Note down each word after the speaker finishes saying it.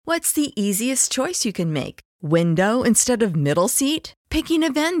What's the easiest choice you can make? Window instead of middle seat? Picking a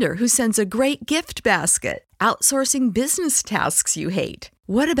vendor who sends a great gift basket? Outsourcing business tasks you hate?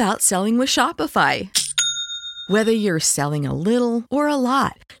 What about selling with Shopify? Whether you're selling a little or a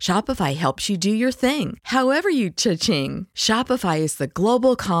lot, Shopify helps you do your thing, however you cha-ching. Shopify is the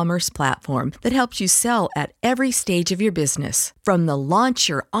global commerce platform that helps you sell at every stage of your business. From the launch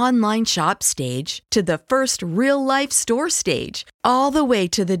your online shop stage to the first real-life store stage, all the way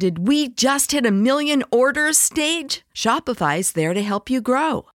to the did we just hit a million orders stage. Shopify's there to help you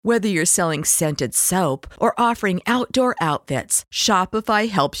grow. Whether you're selling scented soap or offering outdoor outfits, Shopify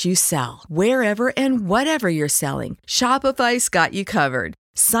helps you sell. Wherever and whatever you're selling, Shopify's got you covered.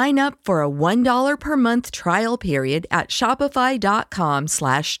 Sign up for a $1 per month trial period at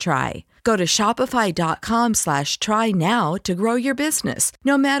shopify.com/try. Go to shopify.com/try now to grow your business,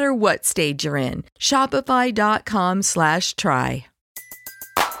 no matter what stage you're in. Shopify.com/try.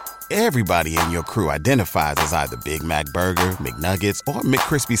 Everybody in your crew identifies as either Big Mac Burger, McNuggets, or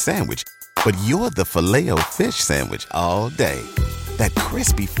McCrispy Sandwich. But you're the Filet-O-Fish Sandwich all day. That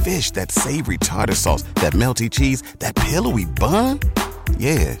crispy fish, that savory tartar sauce, that melty cheese, that pillowy bun.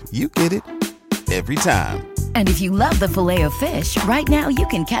 Yeah, you get it. Every time. And if you love the Filet-O-Fish, right now you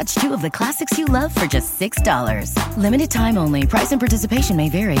can catch two of the classics you love for just $6. Limited time only. Price and participation may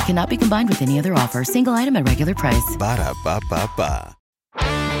vary. Cannot be combined with any other offer. Single item at regular price. Ba-da-ba-ba-ba.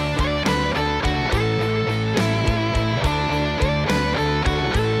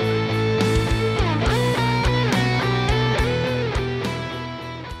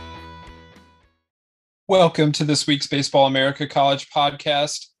 Welcome to this week's Baseball America College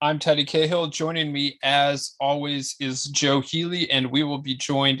podcast. I'm Teddy Cahill. Joining me, as always, is Joe Healy, and we will be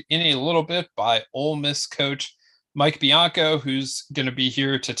joined in a little bit by Ole Miss coach Mike Bianco, who's going to be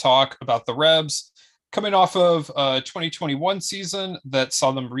here to talk about the Rebs coming off of a 2021 season that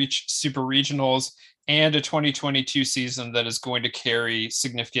saw them reach super regionals and a 2022 season that is going to carry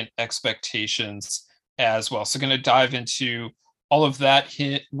significant expectations as well. So going to dive into all of that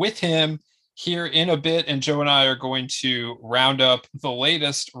with him here in a bit, and Joe and I are going to round up the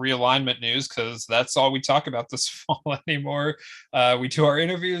latest realignment news because that's all we talk about this fall anymore. We do our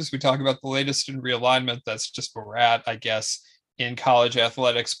interviews, we talk about the latest in realignment. That's just where we're at, I guess, in college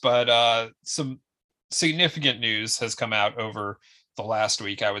athletics. But some significant news has come out over the last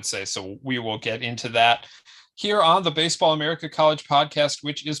week, I would say. So we will get into that here on the Baseball America College podcast,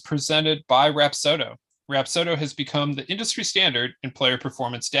 which is presented by Rapsodo. Rapsodo has become the industry standard in player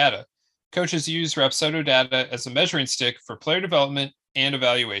performance data. Coaches use Rapsodo data as a measuring stick for player development and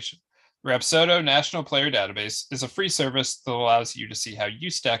evaluation. Rapsodo National Player Database is a free service that allows you to see how you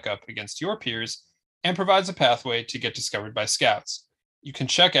stack up against your peers and provides a pathway to get discovered by scouts. You can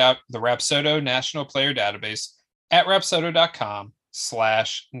check out the Rapsodo National Player Database at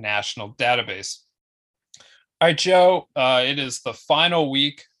rapsodo.com/national database. All right, Joe, it is the final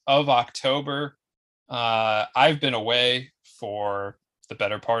week of October. I've been away for the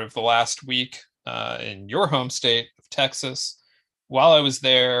better part of the last week in your home state of Texas. While I was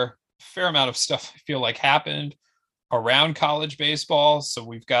there, a fair amount of stuff I feel like happened around college baseball. So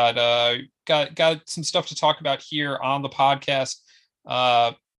we've got some stuff to talk about here on the podcast.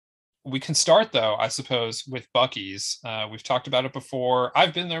 We can start though, I suppose, with Buc-ee's. We've talked about it before.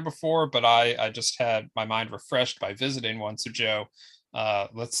 I've been there before, but I just had my mind refreshed by visiting one. So Joe,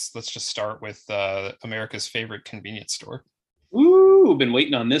 let's just start with America's favorite convenience store. Ooh, been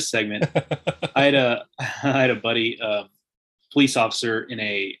waiting on this segment. I had a buddy, police officer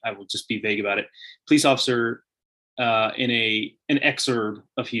I will just be vague about it, police officer in an exurb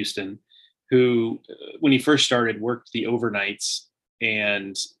of Houston, who, when he first started, worked the overnights.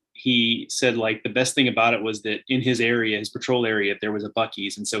 And he said, like, the best thing about it was that in his area, his patrol area, there was a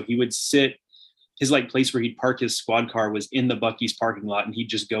Buc-ee's. And so he would sit, his like place where he'd park his squad car was in the Buc-ee's parking lot. And he'd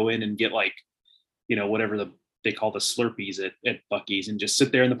just go in and get like, whatever they call the Slurpees at Buc-ee's, and just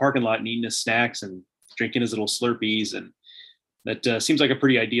sit there in the parking lot and eating his snacks and drinking his little Slurpees. And that seems like a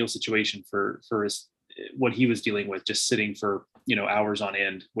pretty ideal situation for what he was dealing with, just sitting for, hours on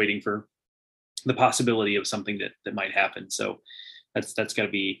end, waiting for the possibility of something that might happen. So that's gotta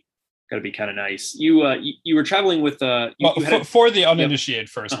be kind of nice. You were traveling with, for the uninitiated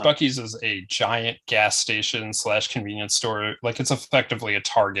first, Buc-ee's is a giant gas station / convenience store. Like, it's effectively a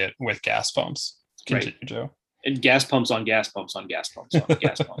Target with gas pumps. Continue, right. Joe. And gas pumps on gas pumps on gas pumps on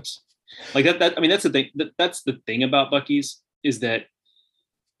gas pumps. Like that. I mean, that's the thing. That's the thing about Buc-ee's, is that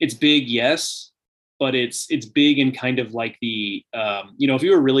it's big, yes, but it's big in kind of like the, if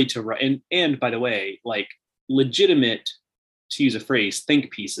you were really to run, and by the way, like, legitimate, to use a phrase, think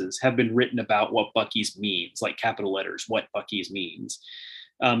pieces have been written about what Buc-ee's means, like capital letters, what Buc-ee's means.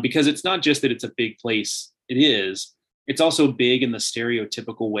 because it's not just that it's a big place. It's also big in the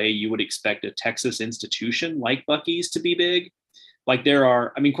stereotypical way you would expect a Texas institution like Buc-ee's to be big. Like there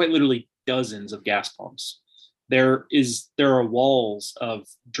are, I mean, quite literally dozens of gas pumps. There are walls of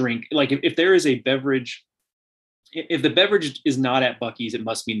drink. Like if there is a beverage, if the beverage is not at Buc-ee's, it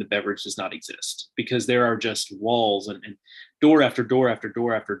must mean the beverage does not exist, because there are just walls and door after door after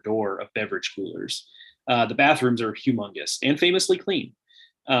door after door of beverage coolers. The bathrooms are humongous and famously clean.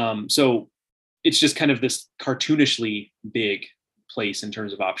 So it's just kind of this cartoonishly big place in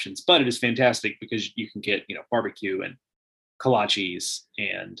terms of options, but it is fantastic because you can get, barbecue and kolaches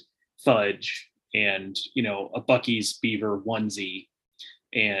and fudge and, a Buc-ee's beaver onesie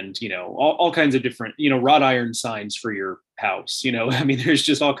and, all kinds of different, wrought iron signs for your house. I mean, there's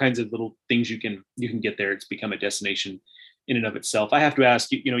just all kinds of little things you can get there. It's become a destination in and of itself. I have to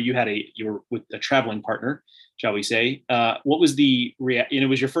ask you, you were with a traveling partner, shall we say, what was it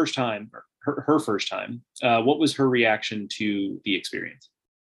was your first time, or her first time. What was her reaction to the experience?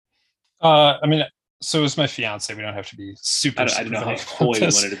 I mean, so it was my fiance. We don't have to be super. I don't know how coy you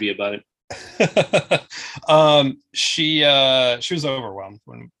wanted to be about it. She was overwhelmed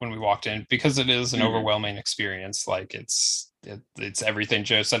when we walked in, because it is an overwhelming experience. Like it's everything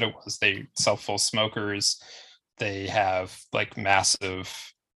Joe said it was. They sell full smokers. They have like massive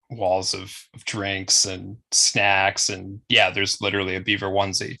walls of drinks and snacks, and there's literally a beaver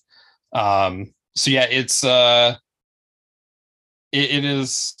onesie. So yeah,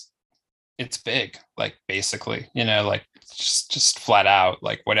 it's big, like basically, like just flat out,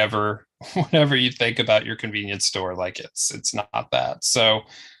 like whatever you think about your convenience store, like it's not that. So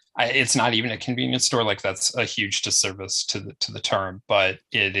it's not even a convenience store. Like that's a huge disservice to the term, but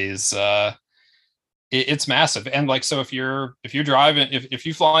it is, it's massive. And like, so if you're driving, if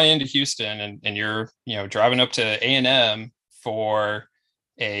you fly into Houston and you're, driving up to A&M for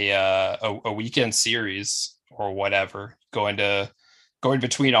a weekend series or whatever, going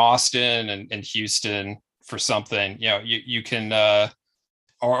between Austin and Houston for something, you can,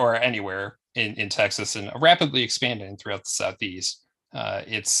 or anywhere in Texas, and rapidly expanding throughout the Southeast.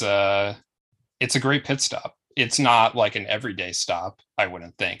 It's a great pit stop. It's not like an everyday stop, I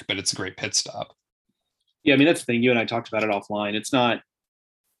wouldn't think, but it's a great pit stop. Yeah, I mean, that's the thing. You and I talked about it offline. It's not,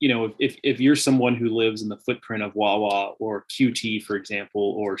 if you're someone who lives in the footprint of Wawa or QT, for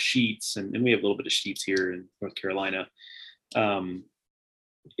example, or Sheetz, and we have a little bit of Sheetz here in North Carolina,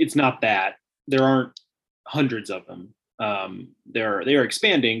 it's not that. There aren't hundreds of them. They are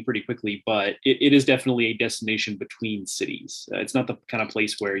expanding pretty quickly, but it is definitely a destination between cities. It's not the kind of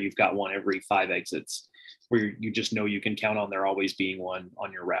place where you've got one every 5 exits, where you just know you can count on there always being one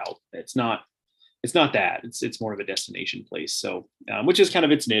on your route. It's not that. It's more of a destination place. So, which is kind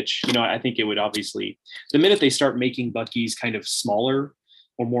of its niche. I think it would obviously, the minute they start making Buc-ee's kind of smaller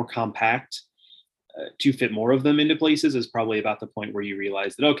or more compact, to fit more of them into places, is probably about the point where you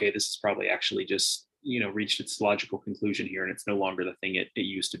realize that, okay, this is probably actually just, reached its logical conclusion here, and it's no longer the thing it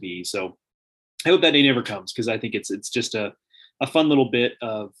used to be. So I hope that day never comes, because I think it's just a fun little bit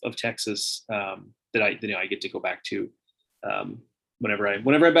of Texas that I get to go back to whenever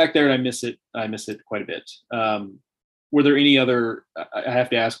I'm back there, and I miss it quite a bit. Were there any other, I have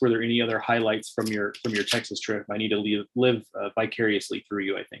to ask, were there any other highlights from your Texas trip? I need to live vicariously through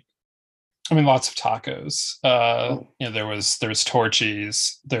you, I think. I mean, lots of tacos. There was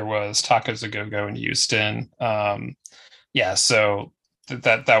Torchy's, there was Tacos A Go-Go in Houston. So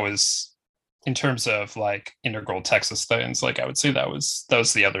that was, in terms of like integral Texas things, like I would say that was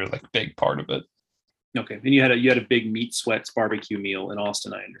the other like big part of it. Okay, and you had a big Meat Sweats barbecue meal in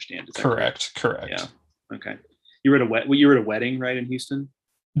Austin, I understand. Is that correct? Yeah. Okay. You were at a wedding, right, in Houston?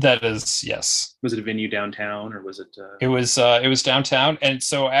 That is, yes. Was it a venue downtown, or was it? It was downtown, and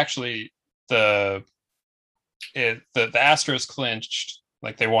so actually the Astros clinched,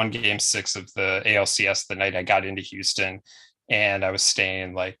 like they won Game 6 of the ALCS the night I got into Houston, and I was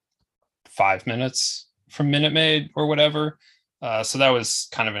staying like 5 minutes from Minute Maid or whatever. So that was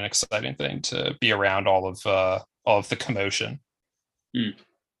kind of an exciting thing to be around all of the commotion.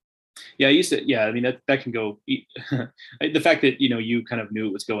 Yeah, I mean, that can go. The fact that you kind of knew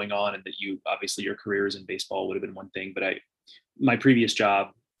what was going on, and that you obviously your careers in baseball would have been one thing, but my previous job,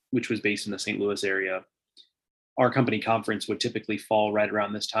 which was based in the St. Louis area, our company conference would typically fall right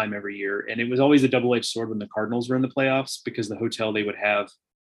around this time every year, and it was always a double-edged sword when the Cardinals were in the playoffs, because the hotel they would have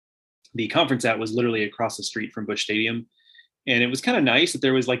the conference at was literally across the street from Busch Stadium. And it was kind of nice that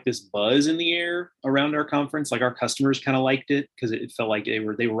there was like this buzz in the air around our conference. Like our customers kind of liked it, because it felt like they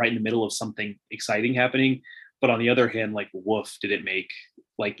were right in the middle of something exciting happening. But on the other hand, like, woof, did it make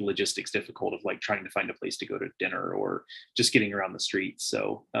like logistics difficult of like trying to find a place to go to dinner or just getting around the streets.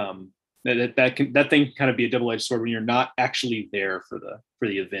 So that thing kind of be a double-edged sword when you're not actually there for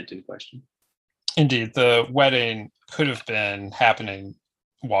the event in question. Indeed, the wedding could have been happening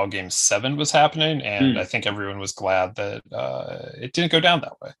while Game 7 was happening, and I think everyone was glad that it didn't go down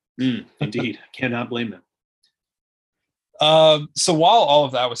that way. Indeed, I cannot blame them. So while all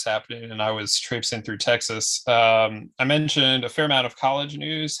of that was happening and I was traipsing through Texas, I mentioned a fair amount of college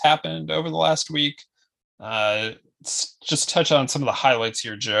news happened over the last week. Just touch on some of the highlights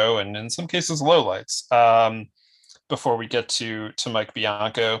here, Joe, and in some cases lowlights, before we get to Mike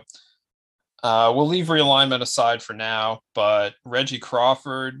Bianco. We'll leave realignment aside for now, but Reggie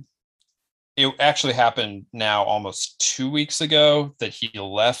Crawford, it actually happened now almost 2 weeks ago that he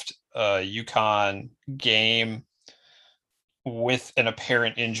left a UConn game with an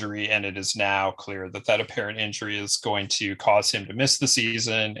apparent injury, and it is now clear that apparent injury is going to cause him to miss the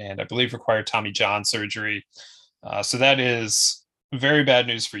season and I believe require Tommy John surgery. So that is very bad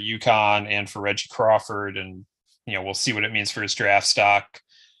news for UConn and for Reggie Crawford, and we'll see what it means for his draft stock.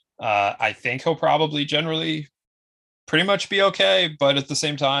 I think he'll probably generally pretty much be okay, but at the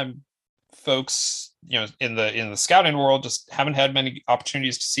same time, folks, in the scouting world just haven't had many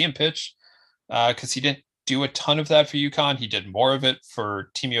opportunities to see him pitch because he didn't do a ton of that for UConn. He did more of it for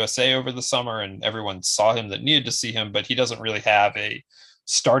Team USA over the summer, and everyone saw him that needed to see him, but he doesn't really have a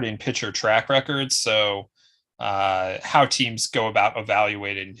starting pitcher track record. So how teams go about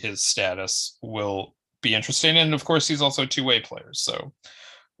evaluating his status will be interesting. And of course, he's also a two-way player. So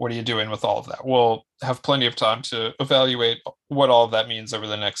what are you doing with all of that? We'll have plenty of time to evaluate what all of that means over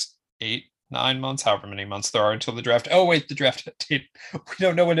the next 8-9 months, however many months there are until the draft. Oh, wait, the draft date, we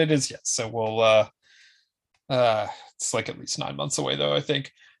don't know when it is yet. So we'll, it's like at least 9 months away, though, I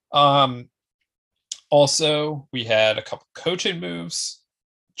think. Also, we had a couple coaching moves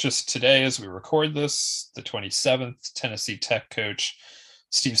just today as we record this. The 27th, Tennessee Tech coach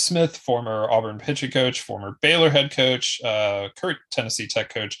Steve Smith, former Auburn pitching coach, former Baylor head coach, current Tennessee Tech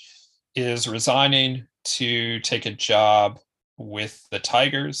coach, is resigning to take a job with the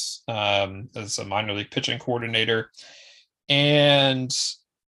Tigers as a minor league pitching coordinator. And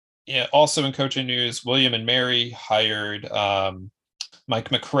also in coaching news, William and Mary hired Mike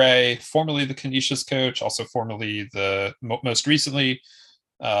McRae, formerly the Canisius coach, also formerly most recently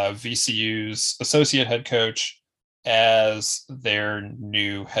VCU's associate head coach, as their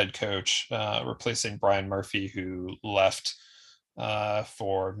new head coach, replacing Brian Murphy, who left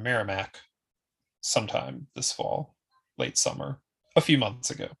for Merrimack sometime this fall, late summer, a few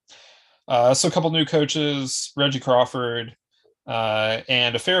months ago. So a couple new coaches, Reggie Crawford,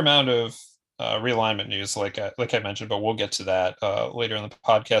 and a fair amount of realignment news, like I mentioned, but we'll get to that later in the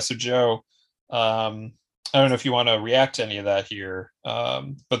podcast. So Joe, I don't know if you want to react to any of that here,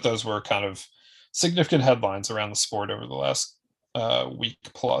 but those were kind of significant headlines around the sport over the last week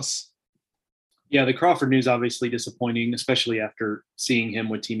plus. Yeah, the Crawford news obviously disappointing, especially after seeing him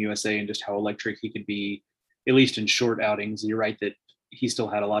with Team USA and just how electric he could be, at least in short outings. You're right that he still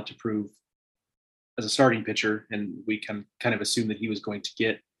had a lot to prove as a starting pitcher, and we can kind of assume that he was going to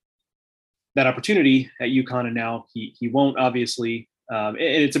get that opportunity at UConn, and now he won't, obviously. And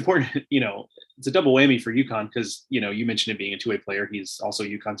it's important, it's a double whammy for UConn because, you mentioned it being a two-way player. He's also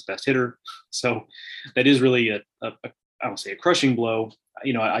UConn's best hitter. So that is really I would say a crushing blow.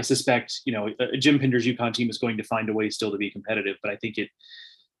 I suspect, Jim Pinder's UConn team is going to find a way still to be competitive, but I think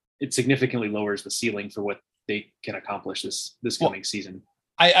it significantly lowers the ceiling for what they can accomplish this coming season.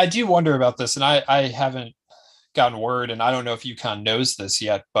 I do wonder about this, and I haven't gotten word, and I don't know if UConn knows this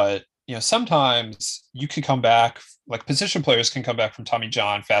yet, but sometimes you can come back, like position players can come back from Tommy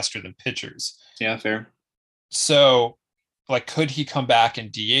John faster than pitchers. Yeah, fair. So, like, could he come back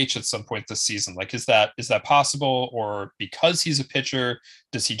and DH at some point this season? Like, is that possible? Or because he's a pitcher,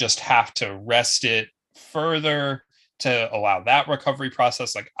 does he just have to rest it further to allow that recovery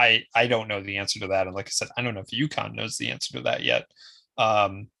process? Like, I don't know the answer to that. And like I said, I don't know if UConn knows the answer to that yet.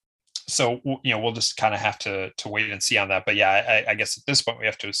 So, we'll just kind of have to wait and see on that. But yeah, I guess at this point we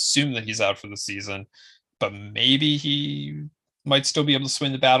have to assume that he's out for the season, but maybe he might still be able to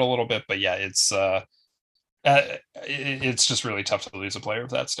swing the bat a little bit. But yeah, it's just really tough to lose a player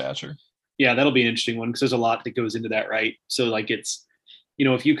of that stature. Yeah, that'll be an interesting one because there's a lot that goes into that, right? So like it's,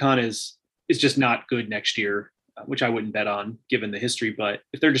 if UConn is just not good next year, which I wouldn't bet on given the history, but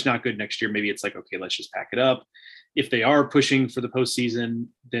if they're just not good next year, maybe it's like, okay, let's just pack it up. If they are pushing for the postseason,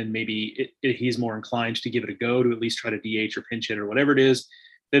 then maybe he's more inclined to give it a go, to at least try to DH or pinch hit or whatever it is.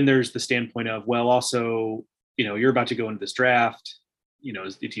 Then there's the standpoint of, well, also, you're about to go into this draft.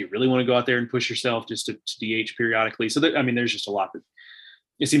 If you really want to go out there and push yourself just to DH periodically. So there's just a lot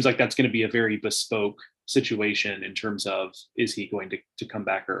it seems like that's going to be a very bespoke situation in terms of, is he going to come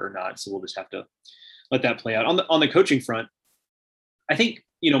back or not? So we'll just have to let that play out. On the coaching front, I think,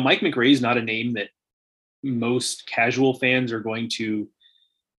 Mike McRae is not a name that most casual fans are going to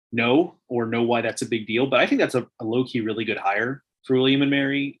know why that's a big deal. But I think that's a low-key really good hire for William and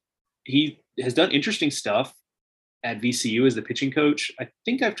Mary. He has done interesting stuff at VCU as the pitching coach. I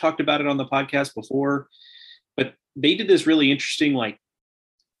think I've talked about it on the podcast before, but they did this really interesting, like,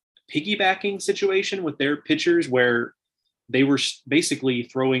 piggybacking situation with their pitchers where they were basically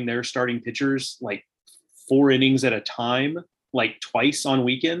throwing their starting pitchers like 4 innings at a time, like twice on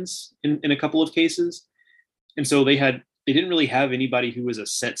weekends in a couple of cases. And so they didn't really have anybody who was a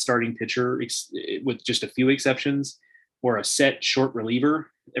set starting pitcher with just a few exceptions, or a set short reliever.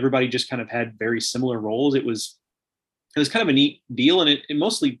 Everybody just kind of had very similar roles. It was kind of a neat deal, and it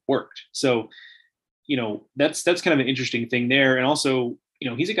mostly worked. So, that's kind of an interesting thing there. And also,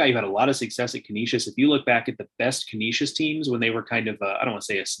 he's a guy who had a lot of success at Canisius. If you look back at the best Canisius teams when they were kind of, I don't want to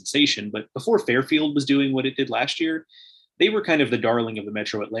say a sensation, but before Fairfield was doing what it did last year, they were kind of the darling of the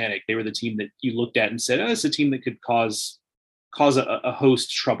Metro Atlantic. They were the team that you looked at and said, oh, it's a team that could cause a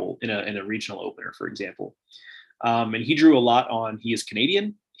host trouble in a regional opener, for example. And he drew a lot on, he is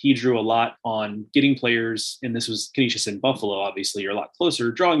Canadian. He drew a lot on getting players, and this was Canisius and Buffalo, obviously, are a lot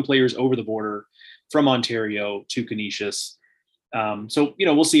closer, drawing players over the border from Ontario to Canisius. So,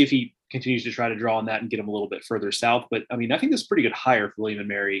 we'll see if he continues to try to draw on that and get him a little bit further south. But I mean, I think that's a pretty good hire for William and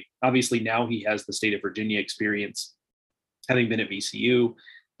Mary. Obviously, now he has the state of Virginia experience, having been at VCU,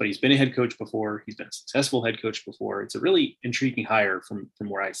 but he's been a head coach before. He's been a successful head coach before. It's a really intriguing hire from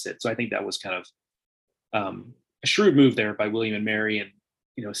where I sit. So I think that was kind of a shrewd move there by William and Mary. And,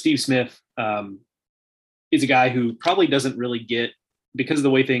 Steve Smith is a guy who probably doesn't really get, because of the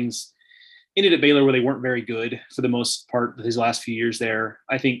way things ended at Baylor, where they weren't very good for the most part his last few years there.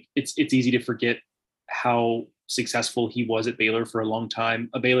 I think it's easy to forget how successful he was at Baylor for a long time.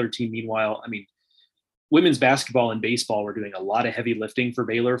 A Baylor team, meanwhile, I mean, women's basketball and baseball were doing a lot of heavy lifting for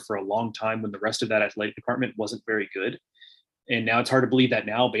Baylor for a long time when the rest of that athletic department wasn't very good. And now it's hard to believe that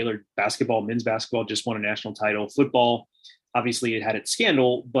now Baylor basketball, men's basketball, just won a national title. Football, obviously it had its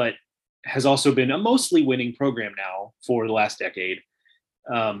scandal, but has also been a mostly winning program now for the last decade.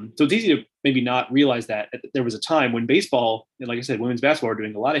 So it's easy to maybe not realize that there was a time when baseball, and like I said, women's basketball were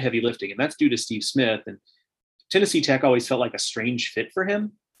doing a lot of heavy lifting, and that's due to Steve Smith. And Tennessee Tech always felt like a strange fit for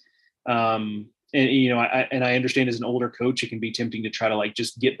him. And I understand as an older coach, it can be tempting to try to like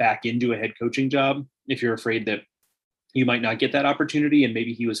just get back into a head coaching job if you're afraid that you might not get that opportunity. And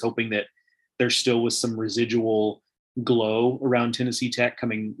maybe he was hoping that there still was some residual glow around Tennessee Tech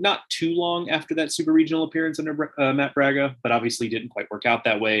coming not too long after that super regional appearance under Matt Braga, but obviously didn't quite work out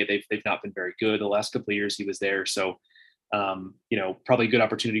that way. They've not been very good the last couple of years he was there. So, probably a good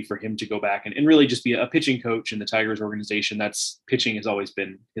opportunity for him to go back and really just be a pitching coach in the Tigers organization. That's pitching has always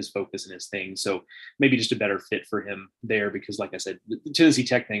been his focus and his thing. So maybe just a better fit for him there, because like I said, the Tennessee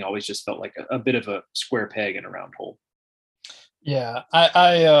Tech thing always just felt like a bit of a square peg in a round hole. Yeah.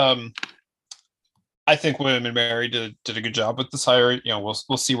 I think William and Mary did a good job with this hire. We'll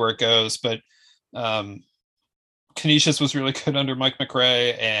see where it goes, but Canisius was really good under Mike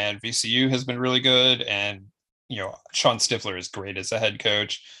McRae, and VCU has been really good. And, Sean Stifler is great as a head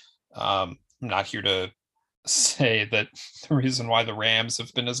coach. I'm not here to say that the reason why the Rams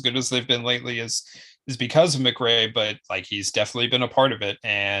have been as good as they've been lately is because of McRae, but like he's definitely been a part of it.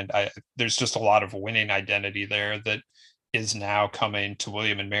 And there's just a lot of winning identity there that is now coming to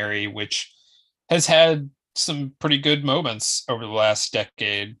William and Mary, which has had some pretty good moments over the last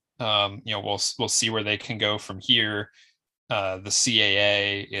decade. We'll see where they can go from here. The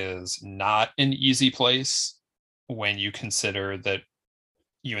CAA is not an easy place when you consider that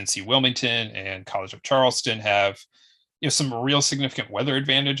UNC Wilmington and College of Charleston have some real significant weather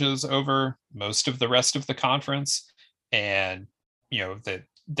advantages over most of the rest of the conference, and that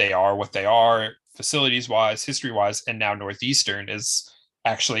they are what they are facilities wise, history wise, and now Northeastern is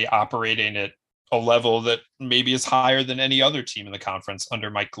actually operating at a level that maybe is higher than any other team in the conference under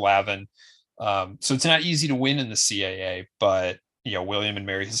Mike Glavin. So it's not easy to win in the CAA, but William and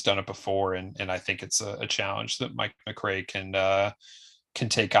Mary has done it before, and I think it's a challenge that Mike McRae can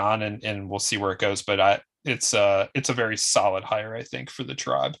take on, and we'll see where it goes. But it's a very solid hire, I think, for the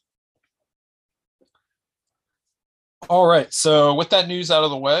Tribe. All right, so with that news out of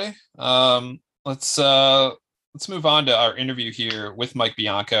the way, let's move on to our interview here with Mike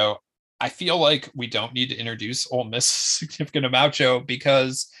Bianco. I feel like we don't need to introduce Ole Miss significant amount, Joe,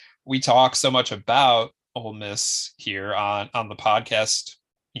 because we talk so much about Ole Miss here on the podcast,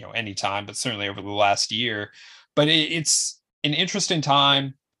 anytime, but certainly over the last year. But it's an interesting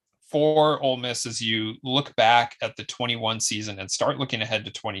time for Ole Miss as you look back at the 21 season and start looking ahead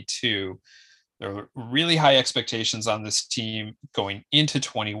to 22. There were really high expectations on this team going into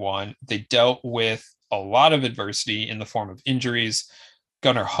 21. They dealt with a lot of adversity in the form of injuries.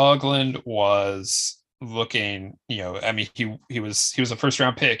 Gunnar Höglund was looking, he was a first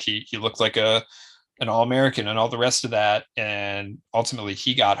round pick. He looked like an All-American and all the rest of that. And ultimately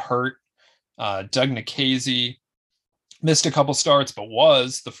he got hurt. Doug Nikhazy missed a couple starts, but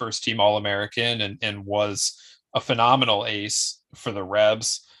was the first team All-American and was a phenomenal ace for the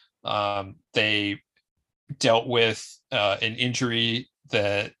Rebs. They dealt with an injury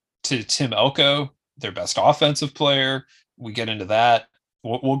to Tim Elko, their best offensive player. We get into that.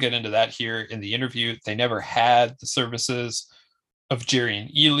 We'll get into that here in the interview. They never had the services of Jerry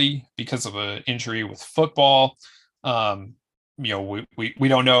and Ely because of an injury with football. We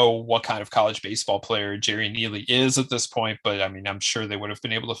don't know what kind of college baseball player Jerry and Ely is at this point, but I mean, I'm sure they would have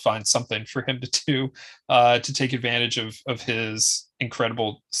been able to find something for him to do to take advantage of his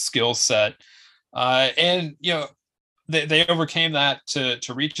incredible skill set. They overcame that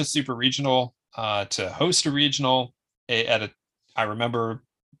to reach a super regional, to host a regional I remember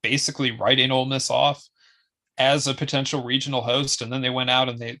basically writing Ole Miss off as a potential regional host. And then they went out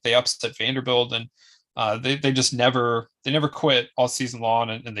and they upset Vanderbilt, and they just never quit all season long.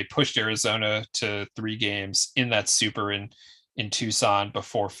 And they pushed Arizona to 3 games in that super in Tucson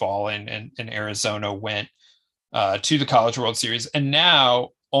before falling. And Arizona went to the College World Series. And now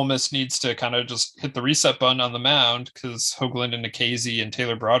Ole Miss needs to kind of just hit the reset button on the mound, because Höglund and Nikhazy and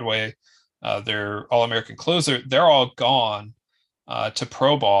Taylor Broadway, their All-American closer, they're all gone to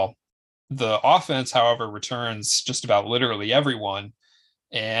pro ball. The offense, however, returns just about literally everyone.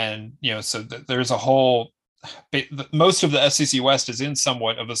 And, so there's a whole, most of the SEC West is in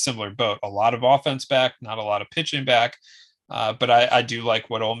somewhat of a similar boat. A lot of offense back, not a lot of pitching back. But I do like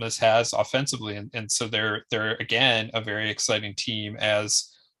what Ole Miss has offensively. And so they're again, a very exciting team as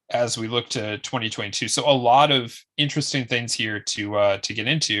we look to 2022. So a lot of interesting things here to get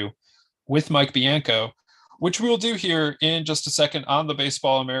into with Mike Bianco, which we'll do here in just a second on the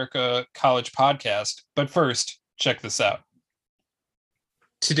Baseball America College Podcast. But first, check this out.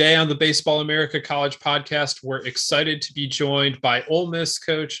 Today on the Baseball America College Podcast, we're excited to be joined by Ole Miss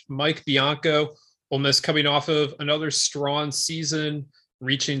coach Mike Bianco. Ole Miss coming off of another strong season,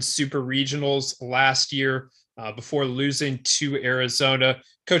 reaching super regionals last year before losing to Arizona.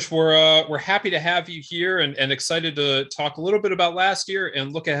 Coach, we're happy to have you here and excited to talk a little bit about last year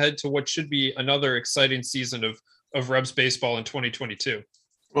and look ahead to what should be another exciting season of Rebs baseball in 2022.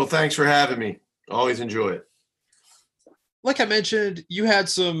 Well, thanks for having me. Always enjoy it. Like I mentioned, you had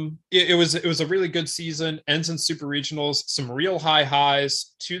it was a really good season, ends in super regionals, some real high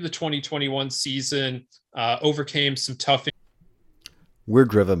highs to the 2021 season, overcame some tough. We're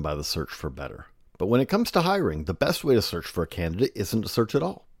driven by the search for better. But when it comes to hiring, the best way to search for a candidate isn't to search at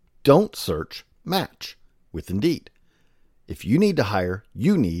all. Don't search, match with Indeed. If you need to hire,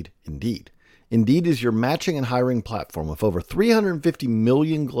 you need Indeed. Indeed is your matching and hiring platform with over 350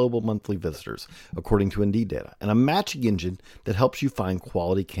 million global monthly visitors, according to Indeed data, and a matching engine that helps you find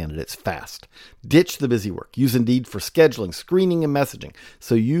quality candidates fast. Ditch the busy work. Use Indeed for scheduling, screening, and messaging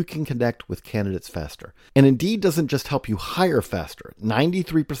so you can connect with candidates faster. And Indeed doesn't just help you hire faster.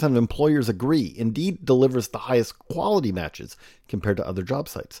 93% of employers agree Indeed delivers the highest quality matches compared to other job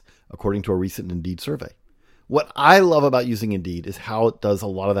sites, according to a recent Indeed survey. What I love about using Indeed is how it does a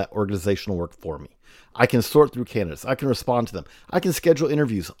lot of that organizational work for me. I can sort through candidates. I can respond to them. I can schedule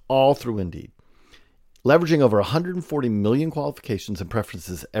interviews all through Indeed. Leveraging over 140 million qualifications and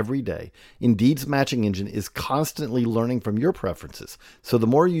preferences every day, Indeed's matching engine is constantly learning from your preferences. So the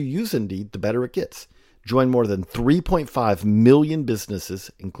more you use Indeed, the better it gets. Join more than 3.5 million businesses,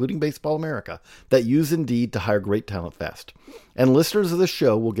 including Baseball America, that use Indeed to hire great talent fast. And listeners of the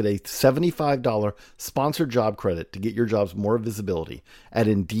show will get a $75 sponsored job credit to get your jobs more visibility at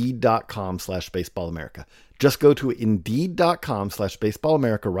Indeed.com/BaseballAmerica. Just go to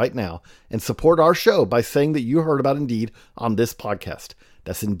Indeed.com/BaseballAmerica right now and support our show by saying that you heard about Indeed on this podcast.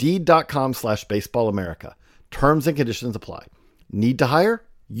 That's Indeed.com/BaseballAmerica. Terms and conditions apply. Need to hire?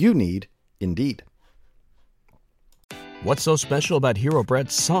 You need Indeed. What's so special about Hero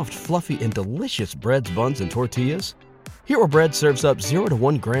Bread's soft, fluffy, and delicious breads, buns, and tortillas? Hero Bread serves up 0 to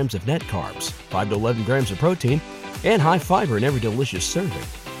 1 grams of net carbs, 5 to 11 grams of protein, and high fiber in every delicious serving.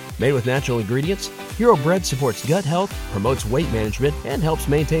 Made with natural ingredients, Hero Bread supports gut health, promotes weight management, and helps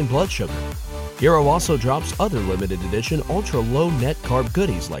maintain blood sugar. Hero also drops other limited edition ultra-low net carb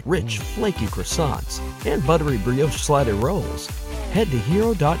goodies like rich, flaky croissants and buttery brioche slider rolls. Head to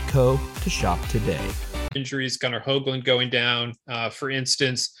hero.co to shop today. injuries, Gunnar Hoagland going down, for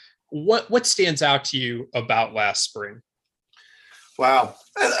instance. What stands out to you about last spring? Wow.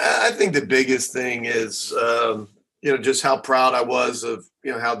 I think the biggest thing is, just how proud I was of,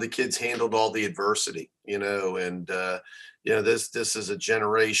 how the kids handled all the adversity, and, this is a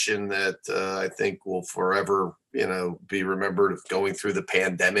generation that I think will forever, be remembered of going through the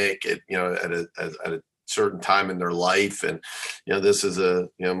pandemic at a certain time in their life. And, this is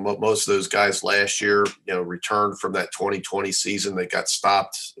most of those guys last year, returned from that 2020 season that got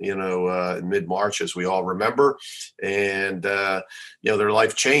stopped, in mid-March, as we all remember. And, their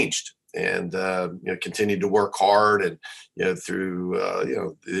life changed and, continued to work hard and, through,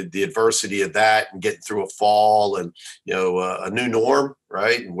 the adversity of that and getting through a fall and, a new norm,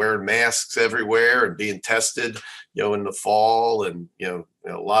 right. And wearing masks everywhere and being tested, in the fall and, a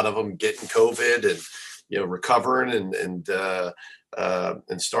lot of them getting COVID and, recovering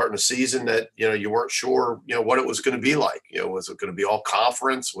and starting a season that, you weren't sure, what it was going to be like. Was it going to be all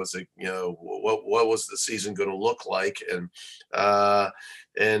conference? Was it, what was the season going to look like? And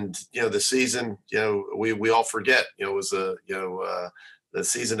the season, we all forget, was the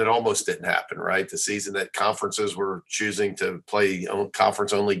season that almost didn't happen, right? The season that conferences were choosing to play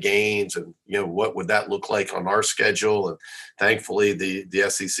conference only games and, what would that look like on our schedule? And thankfully the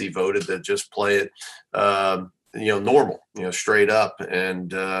SEC voted to just play it, normal, straight up.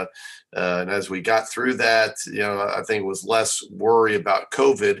 And as we got through that, I think it was less worry about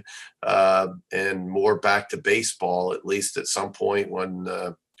COVID and more back to baseball, at least at some point when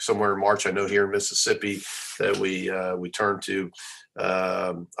somewhere in March, I know here in Mississippi that we turned to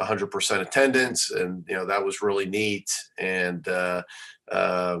 100% attendance, and that was really neat. And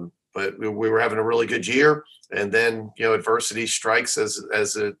but we were having a really good year, and then adversity strikes as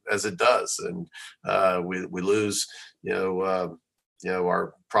it does, and we lose our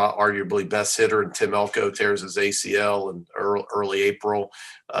arguably best hitter, and Tim Elko tears his ACL in early April.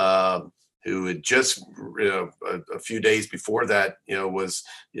 Who had just, a few days before that, was,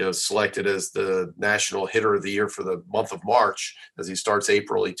 selected as the National Hitter of the Year for the month of March. As he starts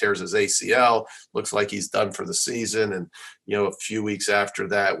April, he tears his ACL. Looks like he's done for the season. And, a few weeks after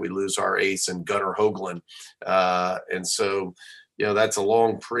that, we lose our ace in Gunnar Hoagland. And so, that's a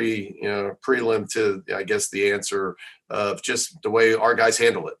long prelim to, I guess, the answer of just the way our guys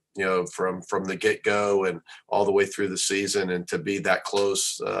handle it, from the get-go and all the way through the season, and to be that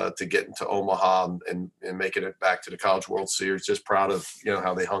close to getting to Omaha and making it back to the College World Series. Just proud of,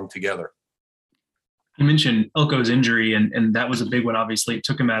 how they hung together. You mentioned Elko's injury, and that was a big one. Obviously, it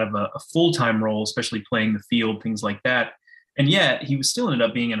took him out of a full-time role, especially playing the field, things like that. And yet he was still ended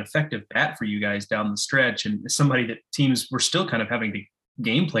up being an effective bat for you guys down the stretch, and somebody that teams were still kind of having to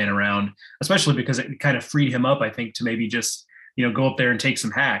game plan around, especially because it kind of freed him up, I think, to maybe just, go up there and take some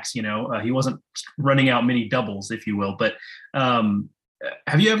hacks. He wasn't running out many doubles, if you will. But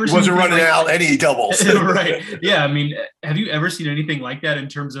have you ever seen wasn't running out any doubles? Right. Yeah. I mean, have you ever seen anything like that in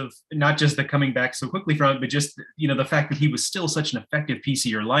terms of not just the coming back so quickly from it, but just, the fact that he was still such an effective piece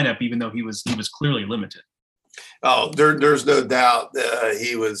of your lineup, even though he was clearly limited? Oh, there's no doubt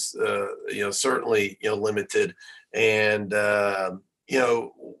he was, certainly, limited. And,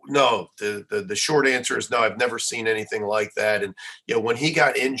 no, the short answer is no, I've never seen anything like that. And, when he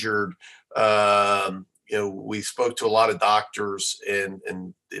got injured, we spoke to a lot of doctors, and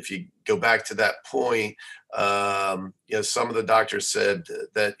if you go back to that point, some of the doctors said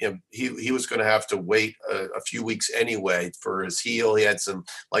that he was going to have to wait a few weeks anyway for his heel. He had some,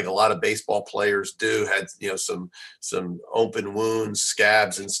 like a lot of baseball players do, had some open wounds,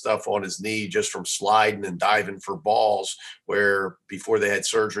 scabs, and stuff on his knee just from sliding and diving for balls. Where before they had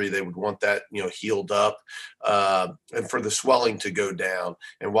surgery, they would want that healed up, and for the swelling to go down.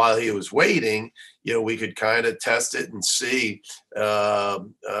 And while he was waiting, we could kind of test it and see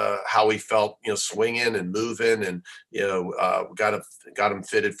how he felt, swinging and moving, and got him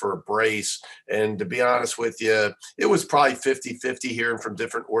fitted for a brace. And to be honest with you, it was probably 50-50 hearing from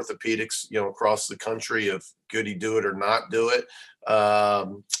different orthopedics, across the country of could he do it or not do it.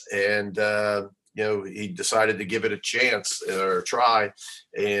 He decided to give it a chance or a try.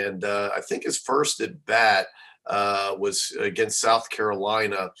 And I think his first at bat was against South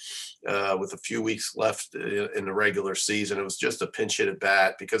Carolina with a few weeks left in the regular season. It was just a pinch hit at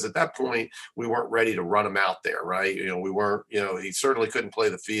bat because at that point we weren't ready to run him out there, right? We weren't, he certainly couldn't play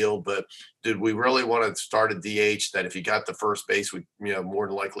the field, but did we really want to start a DH that if he got to first base, we more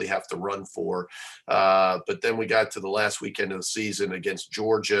than likely have to run for? But then we got to the last weekend of the season against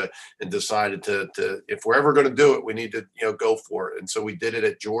Georgia and decided to if we're ever going to do it, we need to go for it. And so we did it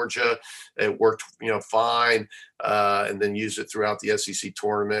at Georgia. It worked fine. and then used it throughout the SEC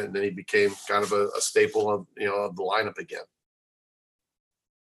tournament. And then he became kind of a staple of the lineup again.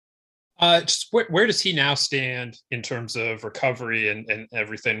 Just where does he now stand in terms of recovery and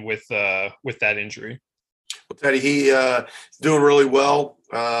everything with that injury? Well, Teddy, he doing really well.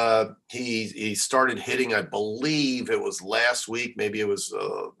 He started hitting, I believe it was last week, maybe it was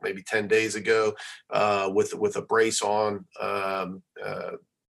maybe 10 days ago, with a brace on.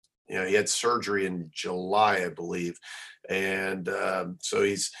 He had surgery in July, I believe, and so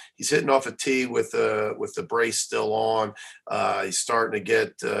he's hitting off a tee with the brace still on. He's starting to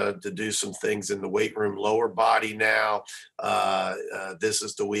get to do some things in the weight room, lower body now. This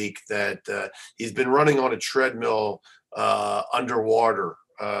is the week that he's been running on a treadmill underwater.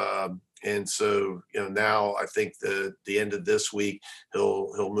 And so, now I think the end of this week,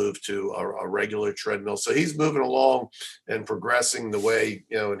 he'll move to a regular treadmill. So he's moving along and progressing the way,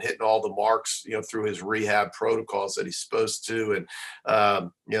 and hitting all the marks, through his rehab protocols that he's supposed to. And,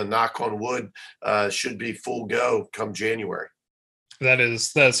 knock on wood, should be full go come January.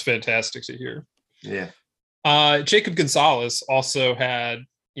 That's fantastic to hear. Yeah. Jacob Gonzalez also had,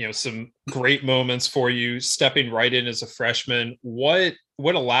 some great moments for you, stepping right in as a freshman.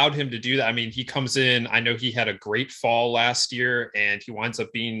 What allowed him to do that? I mean, he comes in, I know he had a great fall last year, and he winds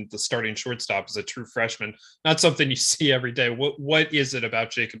up being the starting shortstop as a true freshman. Not something you see every day. What is it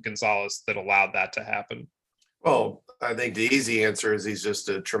about Jacob Gonzalez that allowed that to happen? Well, I think the easy answer is he's just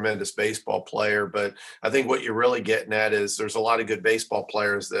a tremendous baseball player. But I think what you're really getting at is there's a lot of good baseball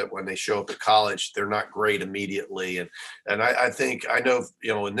players that when they show up at college, they're not great immediately. And I think I know,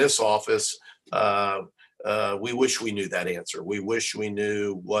 in this office, we wish we knew that answer. We wish we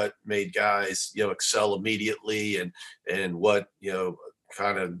knew what made guys, excel immediately and what,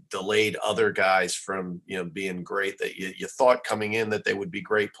 kind of delayed other guys from, being great that you thought coming in that they would be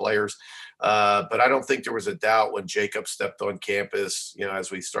great players. But I don't think there was a doubt when Jacob stepped on campus, as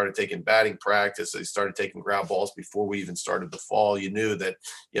we started taking batting practice, they started taking ground balls before we even started the fall. You knew that,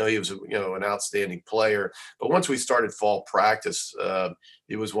 he was, an outstanding player. But once we started fall practice,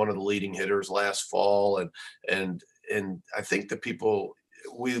 he was one of the leading hitters last fall. And I think the people,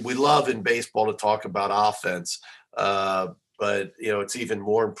 we love in baseball to talk about offense, but, it's even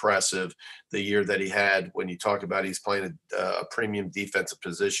more impressive the year that he had when you talk about he's playing a premium defensive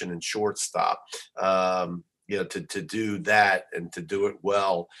position in shortstop, to do that and to do it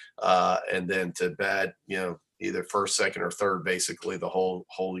well, and then to bat, either first, second, or third, basically the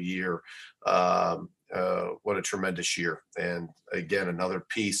whole year. What a tremendous year. And again, another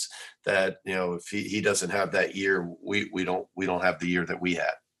piece that, if he doesn't have that year, we don't have the year that we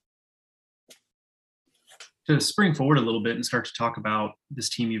had. To spring forward a little bit and start to talk about this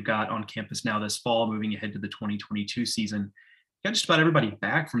team you've got on campus now this fall, moving ahead to the 2022 season, you got just about everybody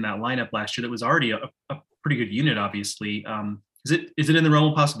back from that lineup last year that was already a pretty good unit, obviously. Is it in the realm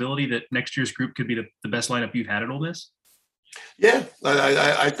of possibility that next year's group could be the best lineup you've had at Ole Miss? Yeah,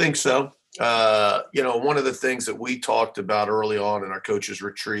 I think so. One of the things that we talked about early on in our coaches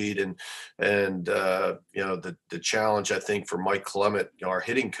retreat and the challenge, I think, for Mike Clement, our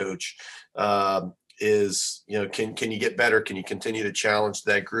hitting coach, is, can you get better? Can you continue to challenge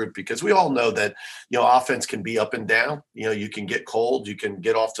that group? Because we all know that, offense can be up and down. You can get cold, you can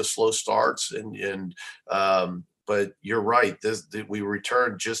get off to slow starts, but you're right. We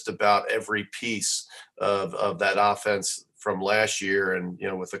returned just about every piece of that offense from last year, and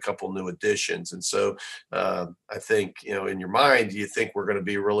with a couple new additions. And so I think in your mind you think we're going to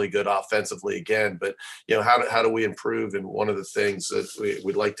be really good offensively again, but how do we improve? And one of the things that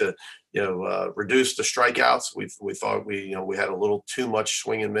we'd like to reduce the strikeouts. We thought we had a little too much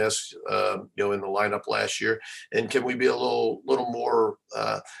swing and miss in the lineup last year. And can we be a little more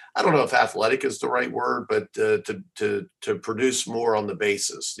I don't know if athletic is the right word, but to produce more on the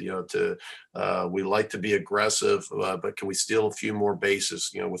bases, we like to be aggressive, but can we steal a few more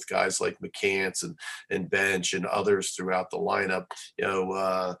bases, with guys like McCants and Bench and others throughout the lineup.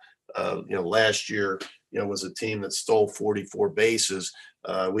 Last year, was a team that stole 44 bases.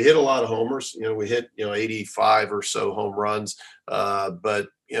 We hit a lot of homers. We hit 85 or so home runs, but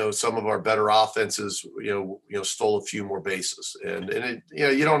some of our better offenses stole a few more bases, and it,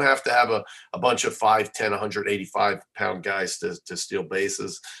 you don't have to have a bunch of 5'10", 185-pound guys to steal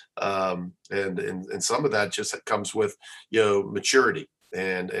bases, and some of that just comes with maturity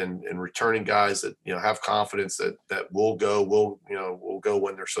and returning guys that have confidence that will go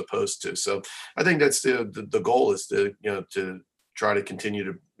when they're supposed to. So I think that's the goal is to try to continue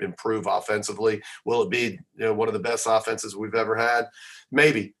to improve offensively. Will it be one of the best offenses we've ever had?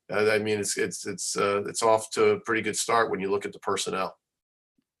 Maybe. I mean, it's off to a pretty good start when you look at the personnel.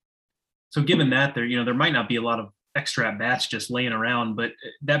 So given that there might not be a lot of extra at bats just laying around, but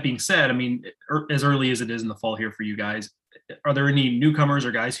that being said, I mean, as early as it is in the fall here for you guys, are there any newcomers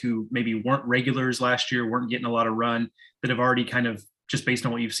or guys who maybe weren't regulars last year, weren't getting a lot of run, that have already kind of, just based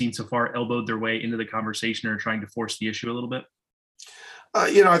on what you've seen so far, elbowed their way into the conversation or trying to force the issue a little bit?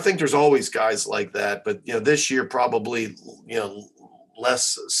 I think there's always guys like that, but this year probably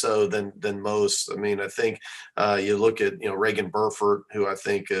less so than most. I mean, I think you look at Reagan Burford, who I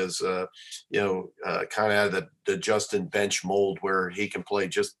think is kind of out of the Justin Bench mold, where he can play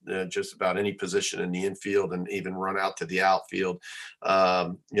just about any position in the infield and even run out to the outfield.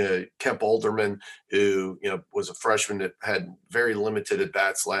 Kemp Olderman, who was a freshman that had very limited at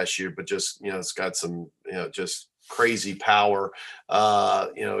bats last year, but just it's got some just crazy power.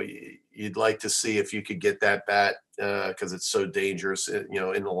 You'd like to see if you could get that bat because it's so dangerous, in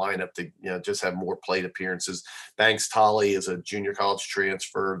the lineup to just have more plate appearances. Banks Tolley is a junior college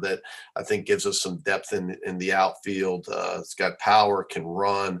transfer that I think gives us some depth in the outfield. It's got power, can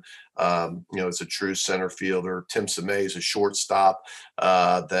run. It's a true center fielder. Tim Samay is a shortstop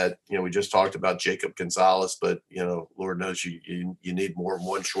that we just talked about Jacob Gonzalez, but Lord knows you need more than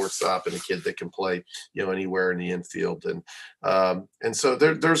one shortstop and a kid that can play anywhere in the infield. And so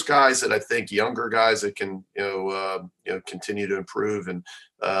there's guys that I think, younger guys that can continue to improve and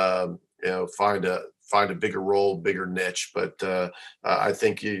find a bigger role, bigger niche. But I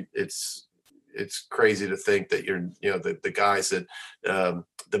think it's crazy to think that the guys that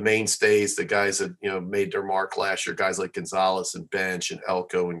the mainstays, the guys that made their mark last year, guys like Gonzalez and Bench and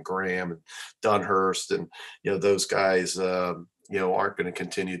Elko and Graham and Dunhurst, and those guys aren't going to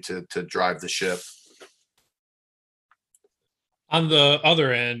continue to drive the ship. On the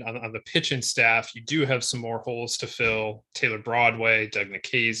other end, on the pitching staff, you do have some more holes to fill. Taylor Broadway, Doug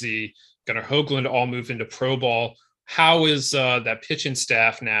Nikhazy, Gunnar Hoagland all move into pro ball. How is that pitching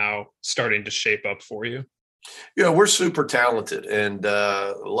staff now starting to shape up for you? We're super talented, and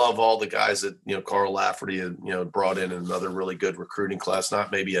love all the guys that Carl Lafferty had brought in another really good recruiting class.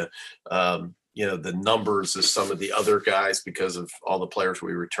 Not maybe the numbers as some of the other guys because of all the players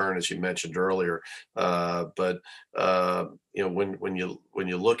we return, as you mentioned earlier. But when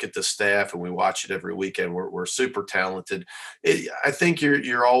you look at the staff and we watch it every weekend, we're super talented. I think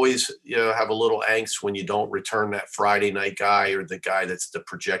you're always have a little angst when you don't return that Friday night guy or the guy that's the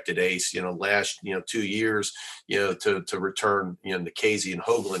projected ace. Last 2 years to return Nikhazy and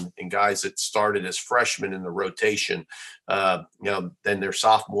Hoagland and guys that started as freshmen in the rotation. Then they're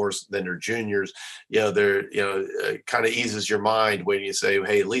sophomores, then they're juniors. They're kind of eases your mind when you say,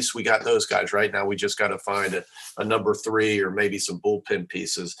 hey, at least we got those guys right now. We just got to find a number 3 or maybe some bullpen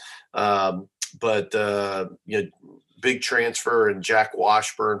pieces. But big transfer and Jack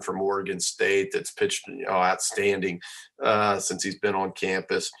Washburn from Oregon State that's pitched outstanding since he's been on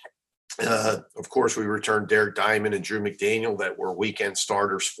campus. Of course, we returned Derek Diamond and Drew McDaniel that were weekend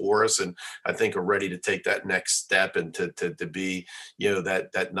starters for us, and I think are ready to take that next step and to be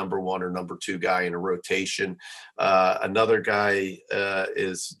that number 1 or number 2 guy in a rotation. Another guy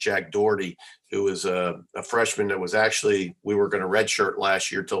is Jack Doherty, who is a freshman that was actually, we were going to redshirt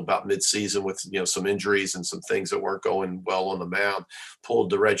last year till about midseason with some injuries and some things that weren't going well on the mound. Pulled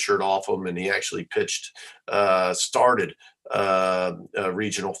the redshirt off him, and he actually started a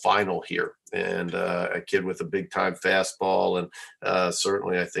regional final here, and a kid with a big time fastball, and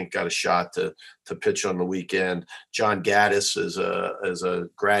certainly I think got a shot to pitch on the weekend. John Gaddis is a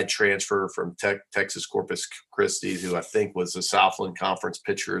grad transfer from Texas Corpus Christi, who I think was the Southland Conference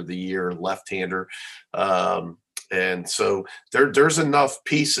Pitcher of the Year, left-hander. And so there's enough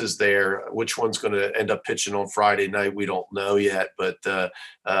pieces there. Which one's going to end up pitching on Friday night, we don't know yet. But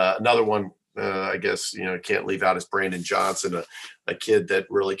another one, I guess, can't leave out is Brandon Johnson, a kid that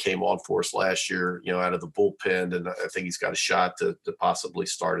really came on for us last year, out of the bullpen. And I think he's got a shot to possibly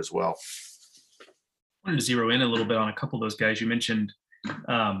start as well. I wanted to zero in a little bit on a couple of those guys. You mentioned,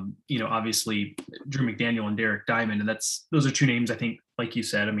 obviously Drew McDaniel and Derek Diamond, and those are 2 names, I think, like you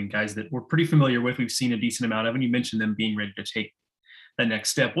said, I mean, guys that we're pretty familiar with. We've seen a decent amount of, and you mentioned them being ready to take that next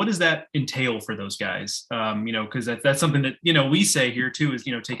step. What does that entail for those guys? Because that's something that, we say here too, is,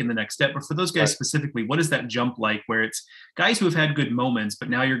 taking the next step. But for those guys specifically, what is that jump like, where it's guys who have had good moments, but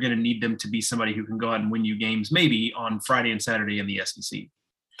now you're going to need them to be somebody who can go out and win you games maybe on Friday and Saturday in the SEC?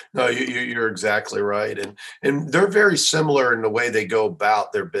 No, you're exactly right. And they're very similar in the way they go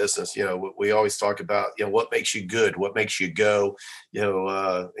about their business. We always talk about, what makes you good, what makes you go,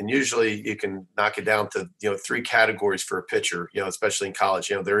 and usually you can knock it down to, 3 categories for a pitcher, especially in college.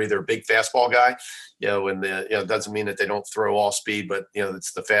 They're either a big fastball guy, and it doesn't mean that they don't throw all speed, but,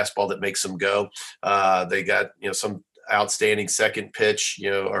 it's the fastball that makes them go. They got, some outstanding second pitch,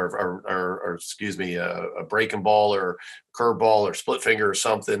 or excuse me, a breaking ball or curveball or split finger or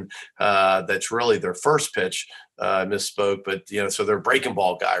something that's really their first pitch. Misspoke, but so they're a breaking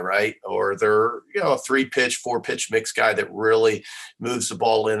ball guy, right? Or they're a 3-pitch, 4-pitch mix guy that really moves the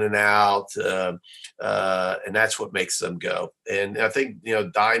ball in and out, and that's what makes them go. And I think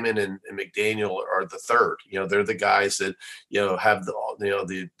Diamond and McDaniel are the third. They're the guys that have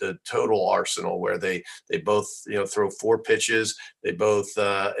the total arsenal where they both throw 4 pitches. They both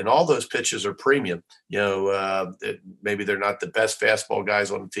and all those pitches are premium. Maybe they're not the best fastball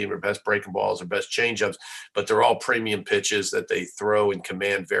guys on the team or best breaking balls or best changeups, but they're all premium pitches that they throw and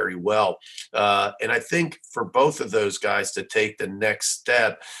command very well. And I think for both of those guys to take the next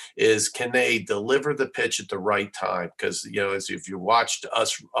step is, can they deliver the pitch at the right time? Because, as if you watched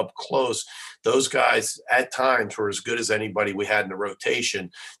us up close, those guys at times were as good as anybody we had in the rotation.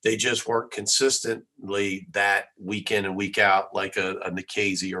 They just weren't consistently that week in and week out like a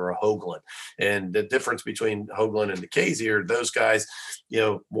Nikhazy or a Hoagland. And the difference between Hoagland and Nikhazy are those guys,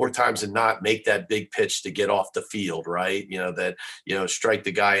 more times than not, make that big pitch to get off the field, right? Strike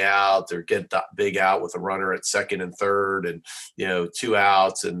the guy out or get the big out with a runner at second and third and, 2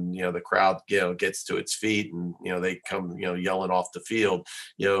 outs and, the crowd, gets to its feet and, they come, yelling off the field.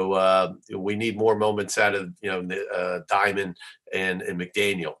 We need more moments out of, Diamond and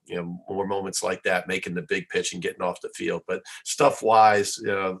McDaniel, more moments like that, making the big pitch and getting off the field. But stuff wise,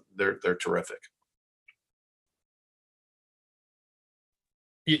 they're terrific.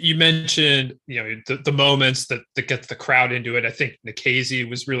 You mentioned, the moments that gets the crowd into it. I think Nikhazy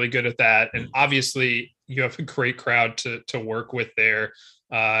was really good at that. And obviously you have a great crowd to work with there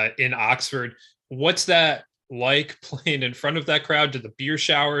in Oxford. What's that like, playing in front of that crowd? Do the beer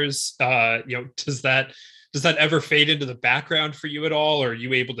showers, does that ever fade into the background for you at all? Or are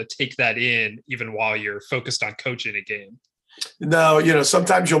you able to take that in even while you're focused on coaching a game? No,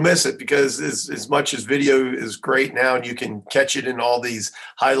 sometimes you'll miss it because as much as video is great now and you can catch it in all these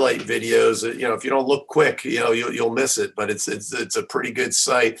highlight videos, if you don't look quick, you'll miss it, but it's a pretty good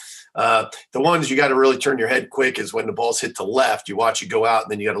sight. The ones you got to really turn your head quick is when the ball's hit to left, you watch it go out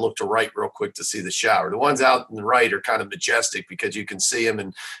and then you got to look to right real quick to see the shower. The ones out and right are kind of majestic because you can see them,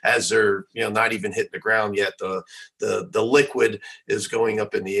 and as they're not even hitting the ground yet, the liquid is going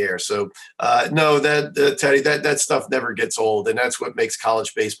up in the air. So no, that Teddy, that stuff never gets old, and that's what makes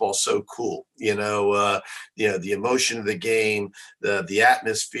college baseball so cool. The emotion of the game, the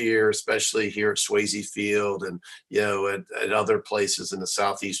atmosphere, especially here at Swayze Field and at other places in the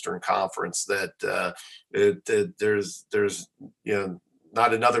Southeastern Conference, that there's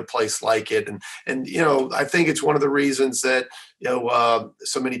not another place like it. And I think it's one of the reasons that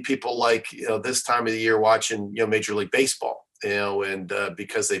so many people like this time of the year watching Major League Baseball. And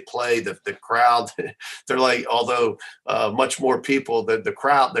because they play, the crowd, they're like, although much more people, the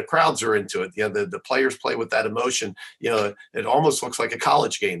crowds are into it. The players play with that emotion. It almost looks like a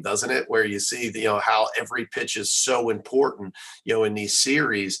college game, doesn't it? Where you see how every pitch is so important, in these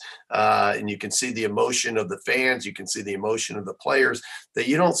series, and you can see the emotion of the fans, you can see the emotion of the players that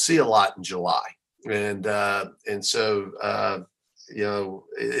you don't see a lot in July, and so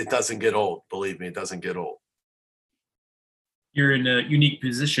it doesn't get old. Believe me, it doesn't get old. You're in a unique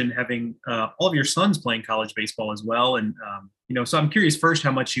position having all of your sons playing college baseball as well. And, so I'm curious first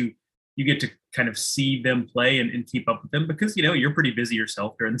how much you get to kind of see them play and keep up with them, because, you're pretty busy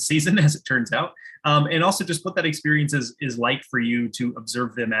yourself during the season, as it turns out. And also just what that experience is like for you to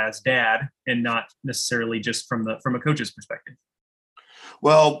observe them as dad and not necessarily just from a coach's perspective.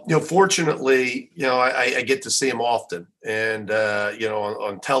 Well, fortunately, I get to see him often, and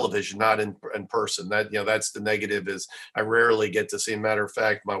on television, not in person. That's the negative, is I rarely get to see him. Matter of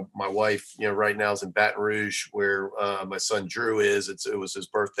fact, my wife, right now is in Baton Rouge, where my son Drew is. It was his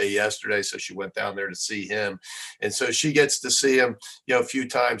birthday yesterday, so she went down there to see him, and so she gets to see him, a few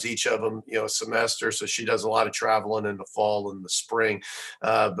times each of them, a semester. So she does a lot of traveling in the fall and the spring.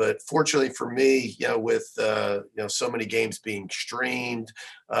 But fortunately for me, with so many games being streamed,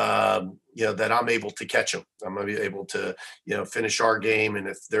 that I'm able to catch them. I'm going to be able to, finish our game. And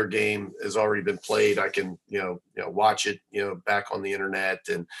if their game has already been played, I can, watch it, back on the internet.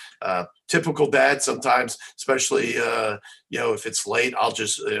 And typical dad sometimes, especially, if it's late, I'll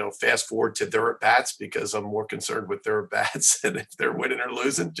just, fast forward to their at-bats because I'm more concerned with their at-bats and if they're winning or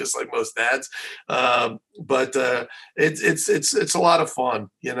losing, just like most dads. But it's a lot of fun,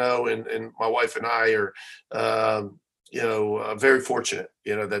 and my wife and I are, very fortunate,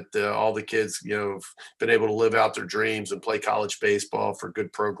 that all the kids, have been able to live out their dreams and play college baseball for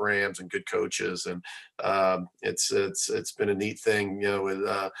good programs and good coaches. And it's been a neat thing,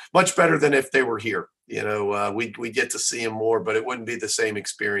 much better than if they were here. we get to see them more, but it wouldn't be the same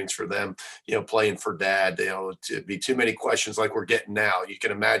experience for them, playing for dad. It'd be too many questions like we're getting now. You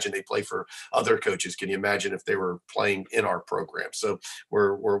can imagine they play for other coaches. Can you imagine if they were playing in our program? So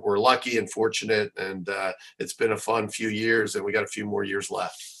we're lucky and fortunate, and it's been a fun few years, and we got a few more years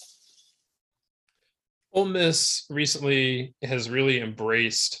left. Ole Miss recently has really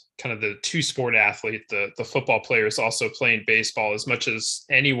embraced kind of the two-sport athlete. The football player is also playing baseball as much as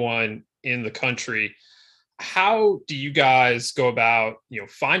anyone in the country. How do you guys go about,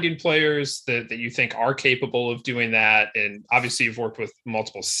 finding players that you think are capable of doing that? And obviously you've worked with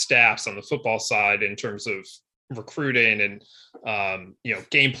multiple staffs on the football side in terms of recruiting and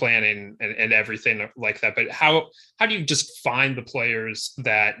game planning and everything like that. But how do you just find the players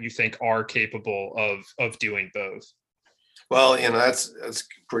that you think are capable of doing both? Well, that's a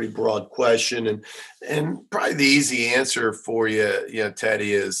pretty broad question, and probably the easy answer for you,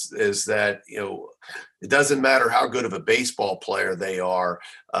 Teddy, is that it doesn't matter how good of a baseball player they are.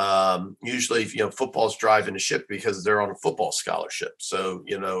 Usually, football's driving the ship because they're on a football scholarship. So,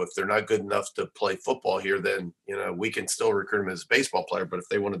 if they're not good enough to play football here, then we can still recruit them as a baseball player. But if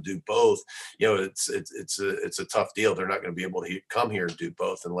they want to do both, it's a tough deal. They're not going to be able to come here and do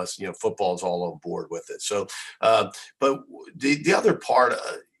both unless football is all on board with it. So, but the other part,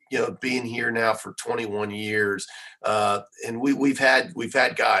 being here now for 21 years, and we've had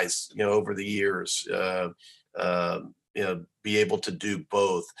guys, over the years, be able to do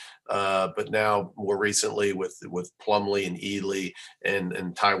both. But now more recently with Plumlee and Ely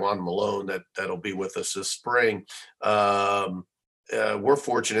and Taiwan Malone, that'll be with us this spring. We're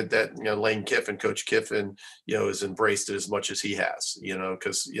fortunate that Lane Kiffin, Coach Kiffin, has embraced it as much as he has.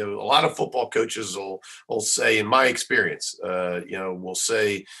 Because a lot of football coaches will say, in my experience, will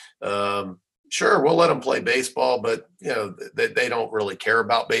say, sure, we'll let them play baseball, but they don't really care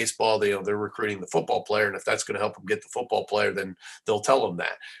about baseball. They're recruiting the football player, and if that's going to help them get the football player, then they'll tell them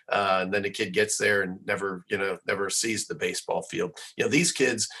that. And then the kid gets there and never sees the baseball field. These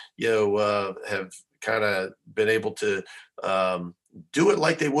kids, have kind of been able to do it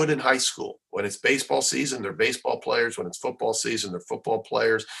like they would in high school. When it's baseball season, they're baseball players. When it's football season, they're football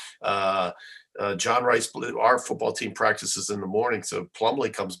players. John Rice, our football team practices in the morning, so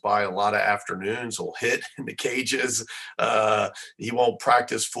Plumlee comes by a lot of afternoons. He'll hit in the cages. He won't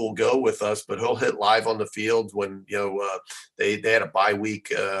practice full go with us, but he'll hit live on the field. When they had a bye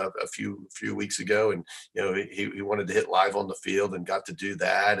week a few weeks ago, and he wanted to hit live on the field and got to do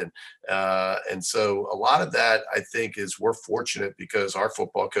that. And so a lot of that, I think, is we're fortunate because our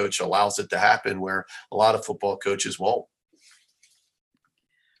football coach allows it to happen where a lot of football coaches won't.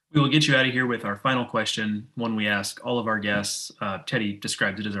 We will get you out of here with our final question, one we ask all of our guests. Teddy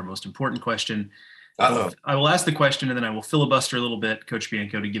described it as our most important question. I will ask the question, and then I will filibuster a little bit, Coach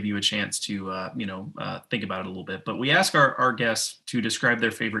Bianco, to give you a chance to think about it a little bit. But we ask our guests to describe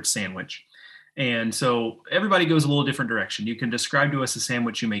their favorite sandwich. And so everybody goes a little different direction. You can describe to us a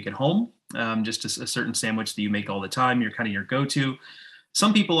sandwich you make at home, just a certain sandwich that you make all the time, your go-to.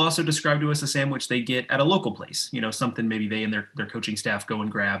 Some people also describe to us a sandwich they get at a local place, something maybe they and their coaching staff go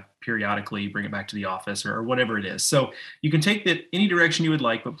and grab periodically, bring it back to the office or whatever it is. So you can take that any direction you would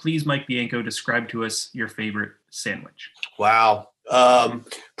like, but please, Mike Bianco, describe to us your favorite sandwich. Wow.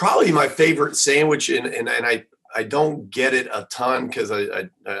 Probably my favorite sandwich, and I don't get it a ton because I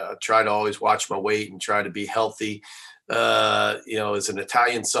try to always watch my weight and try to be healthy, is an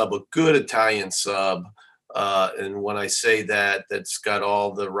Italian sub, a good Italian sub. And when I say that, that's got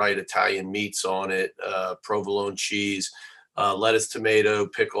all the right Italian meats on it, provolone cheese, lettuce, tomato,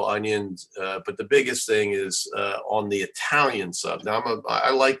 pickle, onions. But the biggest thing is on the Italian sub. Now,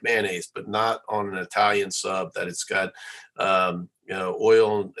 I like mayonnaise, but not on an Italian sub, that it's got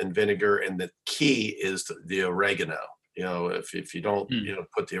oil and vinegar. And the key is the oregano. If you don't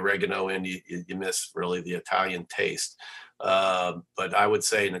put the oregano in, you miss really the Italian taste. But I would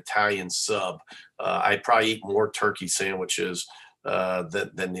say an Italian sub. I probably eat more turkey sandwiches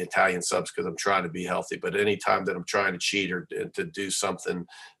than the Italian subs because I'm trying to be healthy. But anytime that I'm trying to cheat or to do something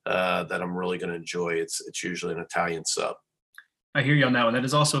that I'm really going to enjoy, it's usually an Italian sub. I hear you on that one. That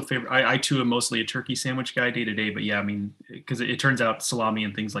is also a favorite. I too am mostly a turkey sandwich guy day to day, but yeah, because it turns out salami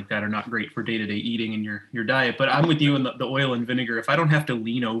and things like that are not great for day to day eating in your diet. But I'm with you in the oil and vinegar. If I don't have to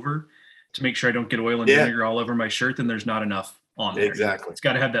lean over to make sure I don't get oil and vinegar all over my shirt, then there's not enough on there. Exactly. It's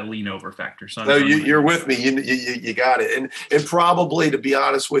got to have that lean over factor. So no, you're with me. You got it. And probably, to be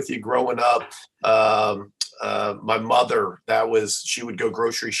honest with you, growing up, my mother, she would go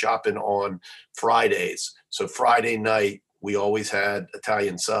grocery shopping on Fridays. So Friday night, we always had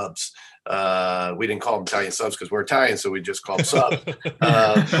Italian subs. We didn't call them Italian subs because we're Italian, so we just called them subs.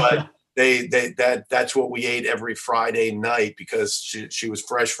 But that's what we ate every Friday night, because she was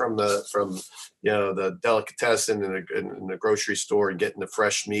fresh from the delicatessen in the grocery store, and getting the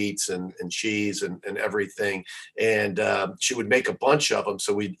fresh meats and cheese and everything. And she would make a bunch of them,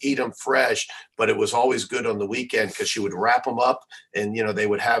 so we'd eat them fresh. But it was always good on the weekend, because she would wrap them up, and they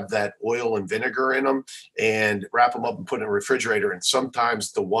would have that oil and vinegar in them, and wrap them up and put in the refrigerator. And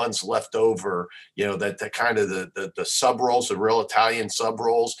sometimes the ones left over, that kind of the sub rolls, the real Italian sub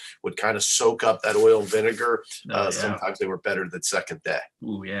rolls, would kind of soak up that oil and vinegar. Sometimes they were better the second day.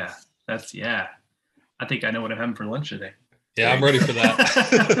 Ooh, yeah. I think I know what I'm having for lunch today. Yeah, I'm ready for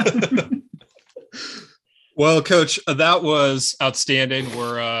that. Well, Coach, that was outstanding.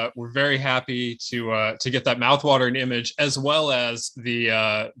 We're very happy to get that mouthwatering image, as well as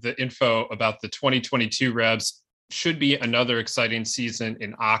the info about the 2022 Rebs. Should be another exciting season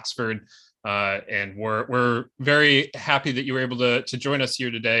in Oxford. And we're very happy that you were able to join us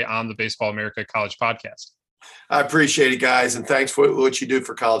here today on the Baseball America College Podcast. I appreciate it, guys, and thanks for what you do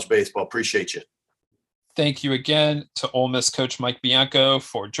for college baseball. Appreciate you. Thank you again to Ole Miss coach Mike Bianco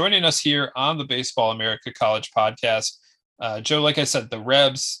for joining us here on the Baseball America College Podcast. Joe, like I said, the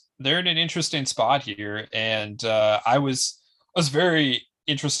Rebs, they're in an interesting spot here, and I was very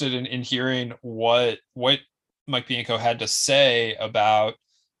interested in hearing what Mike Bianco had to say about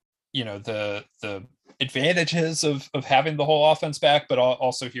the advantages of having the whole offense back, but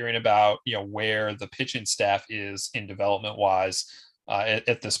also hearing about where the pitching staff is in development wise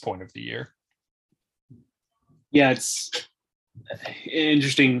at this point of the year. Yeah, it's an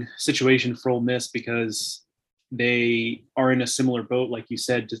interesting situation for Ole Miss, because they are in a similar boat, like you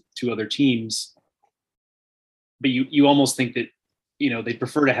said, to other teams. But you almost think that they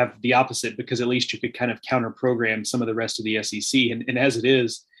prefer to have the opposite, because at least you could kind of counter program some of the rest of the SEC. And as it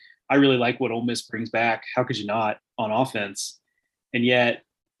is, I really like what Ole Miss brings back. How could you not on offense? And yet,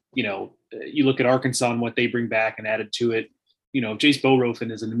 you look at Arkansas and what they bring back and added to it. Jace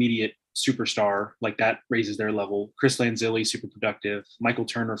Bowerofin is an immediate superstar. Like, that raises their level. Chris Lanzilli, super productive. Michael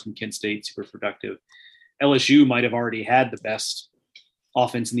Turner from Kent State, super productive. LSU might have already had the best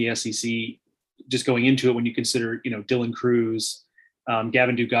offense in the SEC just going into it, when you consider, Dylan Cruz,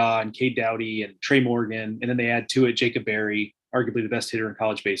 Gavin Dugas, and Cade Doughty, and Trey Morgan. And then they add to it Jacob Berry, arguably the best hitter in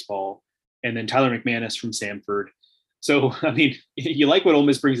college baseball, and then Tyler McManus from Samford. So, I mean, you like what Ole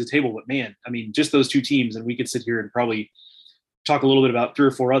Miss brings to the table, but man, I mean, just those two teams, and we could sit here and probably talk a little bit about 3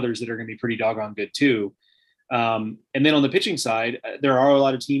 or 4 others that are going to be pretty doggone good too. And then on the pitching side, there are a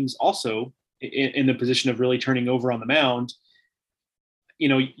lot of teams also in the position of really turning over on the mound.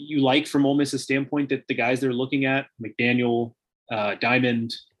 You like, from Ole Miss's standpoint, that the guys they're looking at, McDaniel,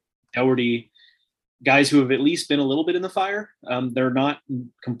 Diamond, Dougherty, guys who have at least been a little bit in the fire. They're not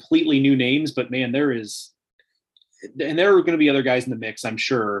completely new names, but man, there are going to be other guys in the mix, I'm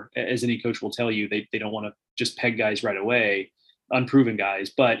sure, as any coach will tell you. They don't want to just peg guys right away, unproven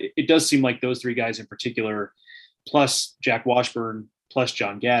guys. But it does seem like those 3 guys in particular, plus Jack Washburn, plus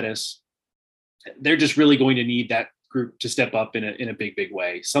John Gaddis, they're just really going to need that group to step up in a big, big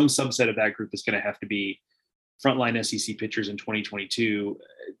way. Some subset of that group is going to have to be frontline SEC pitchers in 2022.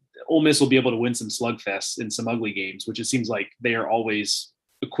 Ole Miss will be able to win some slugfests in some ugly games, which it seems like they are always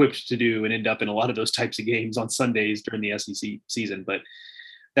equipped to do, and end up in a lot of those types of games on Sundays during the SEC season. But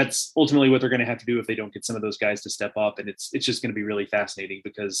that's ultimately what they're going to have to do if they don't get some of those guys to step up. And it's just going to be really fascinating,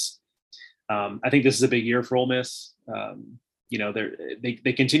 because I think this is a big year for Ole Miss.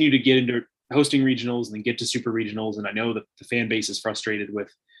 They continue to get into hosting regionals and then get to super regionals. And I know that the fan base is frustrated with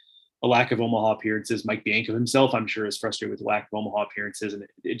a lack of Omaha appearances. Mike Bianco himself, I'm sure, is frustrated with the lack of Omaha appearances. And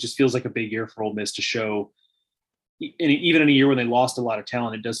it just feels like a big year for Ole Miss to show, even in a year when they lost a lot of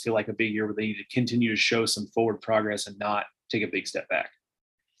talent, it does feel like a big year where they need to continue to show some forward progress and not take a big step back.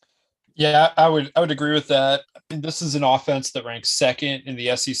 Yeah, I would agree with that. This is an offense that ranks second in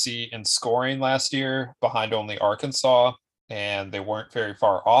the SEC in scoring last year, behind only Arkansas, and they weren't very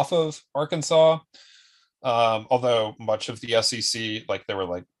far off of Arkansas. Although much of the SEC, there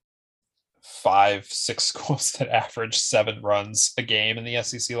were 5-6 schools that averaged 7 runs a game in the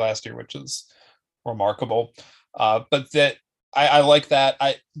SEC last year, which is remarkable. But that I like that.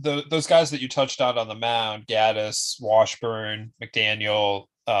 Those guys that you touched on the mound, Gaddis, Washburn, McDaniel,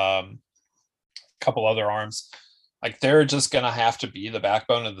 a couple other arms, they're just going to have to be the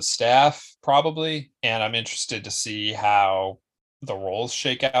backbone of the staff probably. And I'm interested to see how the roles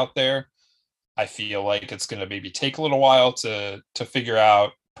shake out there. I feel like it's going to maybe take a little while to figure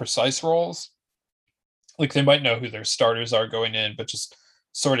out precise roles. They might know who their starters are going in, but just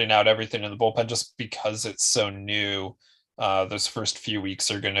sorting out everything in the bullpen, just because it's so new, Those first few weeks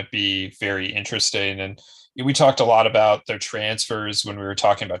are going to be very interesting. And we talked a lot about their transfers when we were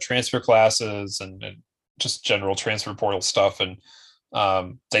talking about transfer classes and just general transfer portal stuff. And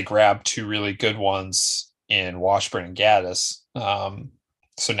they grabbed two really good ones in Washburn and Gaddis.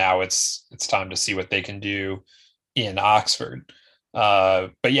 So now it's time to see what they can do in Oxford.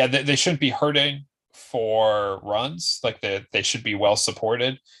 But yeah, they shouldn't be hurting for runs. Like they should be well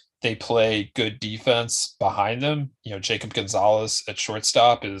supported. They play good defense behind them. Jacob Gonzalez at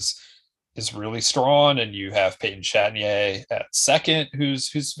shortstop is really strong, and you have Peyton Chatnier at second,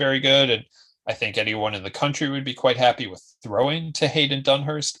 who's very good. And I think anyone in the country would be quite happy with throwing to Hayden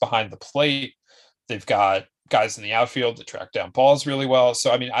Dunhurst behind the plate. They've got guys in the outfield that track down balls really well.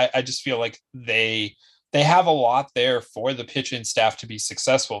 So I mean, I just feel like they have a lot there for the pitching staff to be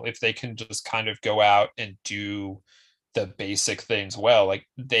successful if they can just kind of go out and do the basic things well. Like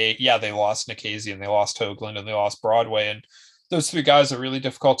they lost Nikhazy and they lost Hoagland and they lost Broadway, and those three guys are really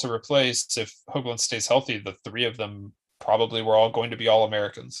difficult to replace. If Hoagland stays healthy, the three of them probably were all going to be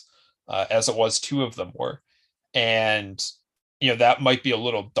All-Americans, as it was two of them were. And that might be a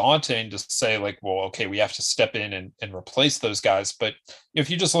little daunting to say, like, well, okay, we have to step in and replace those guys. But if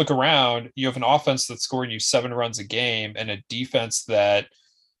you just look around, you have an offense that's scoring you 7 runs a game and a defense that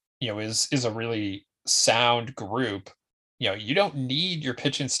is a really sound group. You don't need your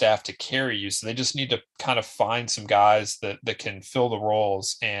pitching staff to carry you. So they just need to kind of find some guys that can fill the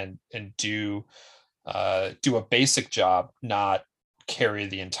roles and do a basic job, not carry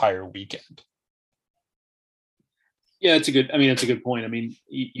the entire weekend. Yeah, that's a good point. I mean,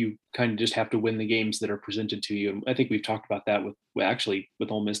 you kind of just have to win the games that are presented to you. And I think we've talked about that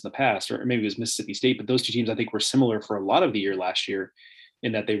with Ole Miss in the past, or maybe it was Mississippi State, but those two teams I think were similar for a lot of the year last year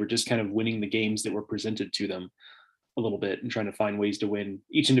in that they were just kind of winning the games that were presented to them a little bit and trying to find ways to win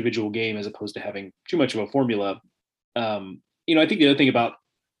each individual game as opposed to having too much of a formula. I think the other thing about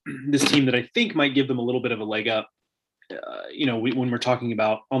this team that I think might give them a little bit of a leg up, when we're talking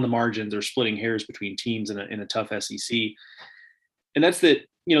about on the margins or splitting hairs between teams in a tough SEC, and that's that,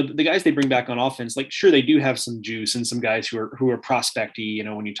 the guys they bring back on offense, like, sure, they do have some juice and some guys who are prospecty,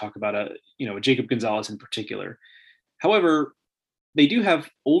 when you talk about a Jacob Gonzalez in particular. However, they do have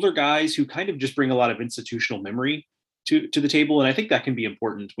older guys who kind of just bring a lot of institutional memory to the table. And I think that can be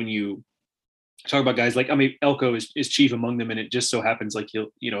important when you talk about guys like, Elko is chief among them. And it just so happens like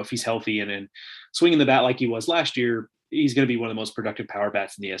if he's healthy and swinging the bat like he was last year, he's going to be one of the most productive power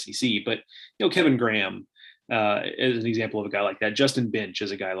bats in the SEC. But, Kevin Graham is an example of a guy like that. Justin Bench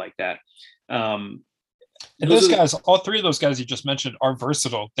is a guy like that. And those guys, all three of those guys you just mentioned are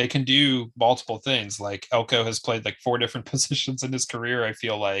versatile. They can do multiple things. Like Elko has played like 4 different positions in his career, I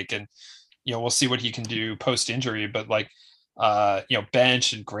feel like, and we'll see what he can do post injury. But like,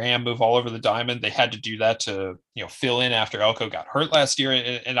 Bench and Graham move all over the diamond. They had to do that to fill in after Elko got hurt last year,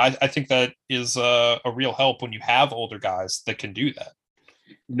 and I think that is a real help when you have older guys that can do that.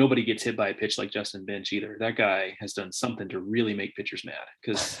 Nobody gets hit by a pitch like Justin Bench either. That guy has done something to really make pitchers mad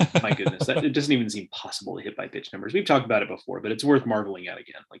because, my goodness, it doesn't even seem possible to hit by pitch numbers. We've talked about it before, but it's worth marveling at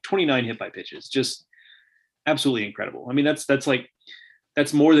again. Like 29 hit by pitches, just absolutely incredible. I mean,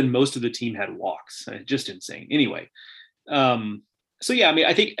 that's more than most of the team had walks. Just insane. Anyway, so yeah,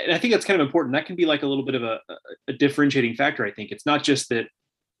 I think that's kind of important. That can be like a little bit of a differentiating factor. I think it's not just that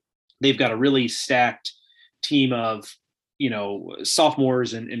they've got a really stacked team of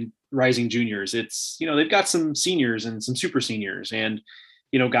sophomores and rising juniors. It's they've got some seniors and some super seniors and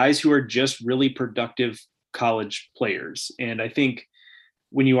guys who are just really productive college players. And I think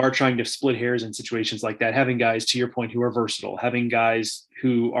when you are trying to split hairs in situations like that, having guys, to your point, who are versatile, having guys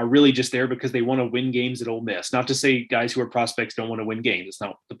who are really just there because they want to win games at Ole Miss. Not to say guys who are prospects don't want to win games. That's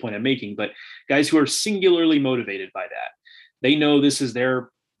not the point I'm making, but guys who are singularly motivated by that. They know this is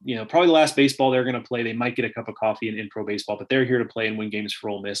their, probably the last baseball they're going to play. They might get a cup of coffee in pro baseball, but they're here to play and win games for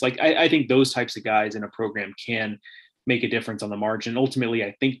Ole Miss. Like, I think those types of guys in a program can make a difference on the margin. Ultimately,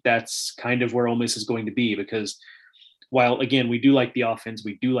 I think that's kind of where Ole Miss is going to be, because while, again, we do like the offense,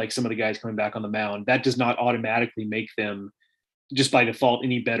 we do like some of the guys coming back on the mound, that does not automatically make them just by default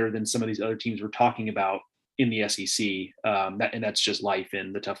any better than some of these other teams we're talking about in the SEC. And that's just life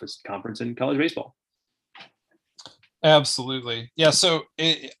in the toughest conference in college baseball. Absolutely. Yeah. So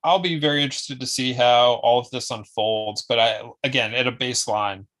I'll be very interested to see how all of this unfolds. But again, at a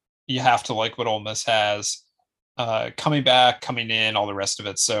baseline, you have to like what Ole Miss has coming back, coming in, all the rest of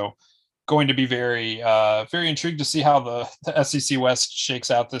it. So going to be very, very intrigued to see how the SEC West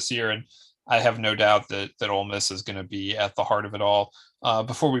shakes out this year. And I have no doubt that Ole Miss is going to be at the heart of it all.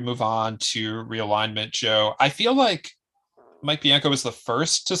 Before we move on to realignment, Joe, I feel like Mike Bianco was the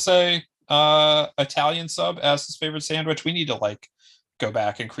first to say Italian sub as his favorite sandwich. We need to like go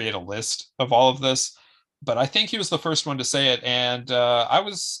back and create a list of all of this. But I think he was the first one to say it, and I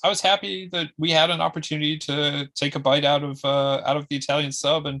was happy that we had an opportunity to take a bite out of the Italian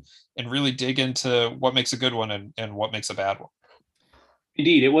sub and really dig into what makes a good one and what makes a bad one.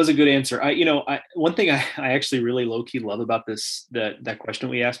 Indeed, it was a good answer. One thing I actually really low key love about that question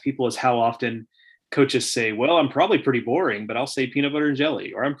we ask people is how often coaches say, "Well, I'm probably pretty boring, but I'll say peanut butter and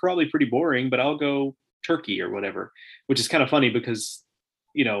jelly," or "I'm probably pretty boring, but I'll go turkey," or whatever, which is kind of funny because,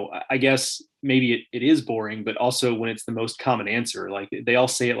 I guess maybe it is boring, but also when it's the most common answer, like they all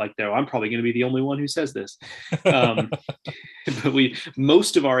say it like, "Though I'm probably going to be the only one who says this." But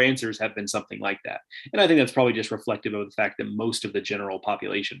most of our answers have been something like that. And I think that's probably just reflective of the fact that most of the general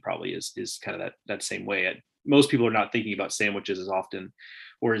population probably is kind of that same way. Most people are not thinking about sandwiches as often,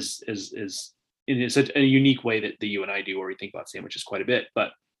 or as in such a unique way that you and I do, where we think about sandwiches quite a bit.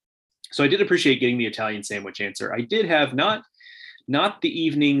 But so I did appreciate getting the Italian sandwich answer. I did have not the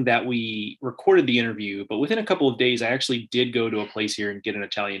evening that we recorded the interview, but within a couple of days, I actually did go to a place here and get an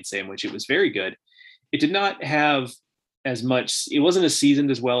Italian sandwich. It was very good. It did not have as much, it wasn't as seasoned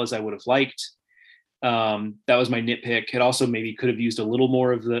as well as I would have liked. That was my nitpick. It also maybe could have used a little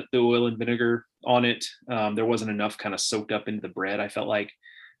more of the oil and vinegar on it. There wasn't enough kind of soaked up into the bread, I felt like.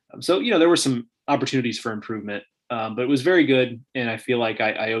 So, there were some opportunities for improvement, but it was very good. And I feel like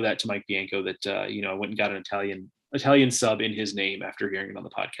I owe that to Mike Bianco that, I went and got an Italian sub in his name after hearing it on the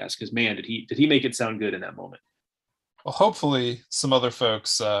podcast. Cause man, did he make it sound good in that moment. Well, hopefully some other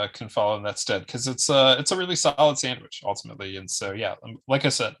folks can follow in that stead, because it's a really solid sandwich ultimately. And so, yeah, like I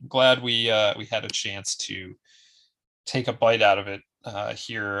said, I'm glad we had a chance to take a bite out of it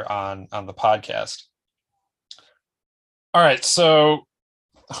here on the podcast. All right, so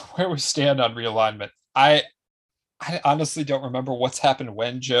where we stand on realignment, I honestly don't remember what's happened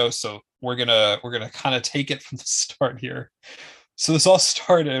when, Joe. So we're gonna kind of take it from the start here. So this all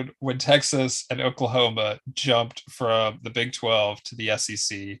started when Texas and Oklahoma jumped from the Big 12 to the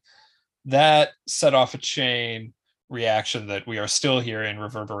SEC. That set off a chain reaction that we are still hearing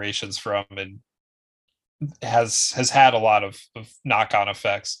reverberations from, and has had a lot of knock-on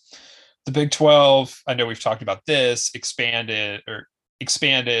effects. The Big 12, I know we've talked about this, expanded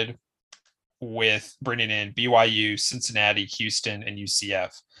with bringing in BYU, Cincinnati, Houston, and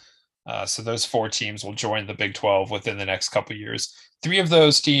UCF. So those 4 teams will join the Big 12 within the next couple of years. 3 of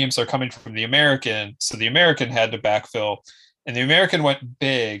those teams are coming from the American. So the American had to backfill, and the American went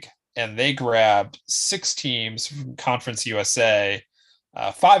big, and they grabbed 6 teams from Conference USA,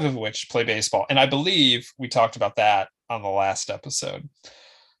 5 of which play baseball. And I believe we talked about that on the last episode.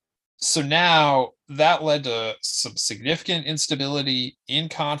 So now that led to some significant instability in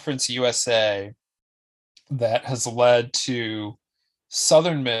Conference USA that has led to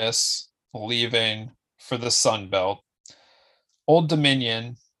Southern Miss leaving for the Sun Belt. Old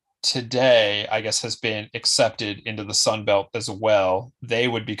Dominion today, I guess, has been accepted into the Sun Belt as well. They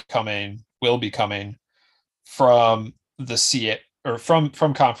will be coming from the CA, or from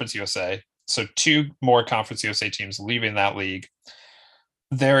Conference USA. So 2 more Conference USA teams leaving that league.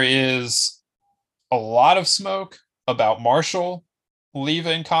 There is a lot of smoke about Marshall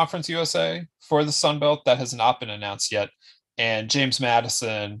leaving Conference USA for the Sun Belt. That has not been announced yet. And James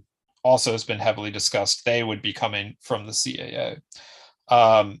Madison also has been heavily discussed. They would be coming from the CAA.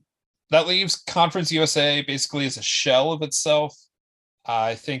 That leaves Conference USA basically as a shell of itself.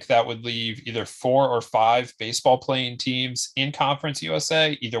 I think that would leave either 4 or 5 baseball playing teams in Conference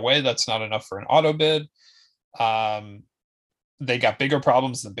USA. Either way, that's not enough for an auto bid. They got bigger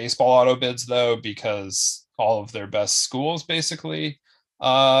problems than baseball auto bids, though, because all of their best schools basically,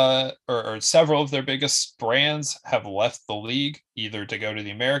 or several of their biggest brands have left the league, either to go to the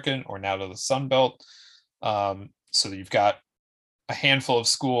American or now to the Sun Belt. So you've got a handful of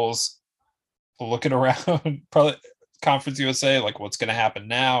schools looking around, probably Conference USA, like what's going to happen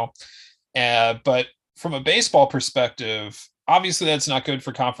now. But from a baseball perspective, obviously that's not good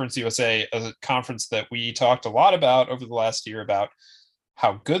for Conference USA, a conference that we talked a lot about over the last year about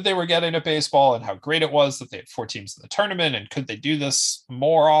how good they were getting at baseball and how great it was that they had 4 teams in the tournament, and could they do this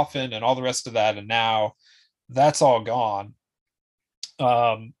more often and all the rest of that. And now that's all gone.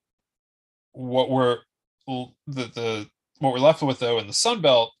 What we're left with, though, in the Sun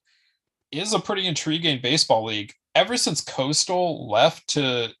Belt is a pretty intriguing baseball league. Ever since Coastal left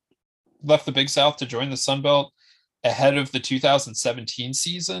the Big South to join the Sun Belt ahead of the 2017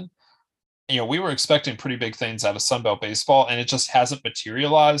 season, we were expecting pretty big things out of Sun Belt baseball, and it just hasn't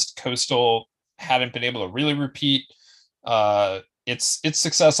materialized. Coastal hadn't been able to really repeat its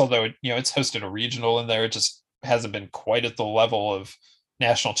success, although it's hosted a regional in there. It just hasn't been quite at the level of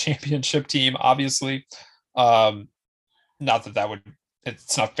national championship team, obviously. Not that would,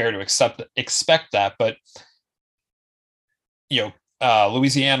 it's not fair to expect that, but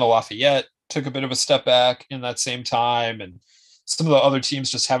Louisiana Lafayette took a bit of a step back in that same time, and some of the other teams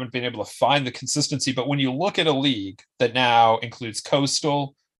just haven't been able to find the consistency. But when you look at a league that now includes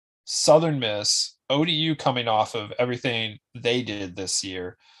Coastal, Southern Miss, ODU coming off of everything they did this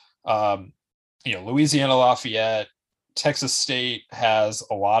year, Louisiana Lafayette, Texas State has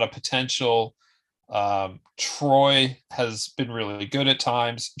a lot of potential. Troy has been really good at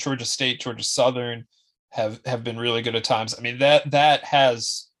times. Georgia State, Georgia Southern have been really good at times. I mean, that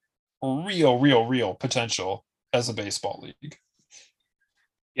has real potential as a baseball league.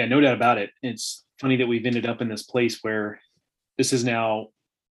 Yeah, no doubt about it. It's funny that we've ended up in this place where this is now,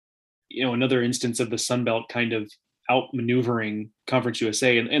 another instance of the Sun Belt kind of outmaneuvering Conference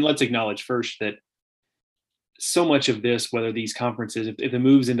USA. And let's acknowledge first that so much of this, whether these conferences, if the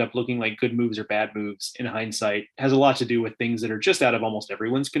moves end up looking like good moves or bad moves in hindsight, has a lot to do with things that are just out of almost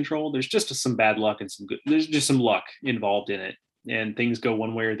everyone's control. There's just some bad luck and there's just some luck involved in it, and things go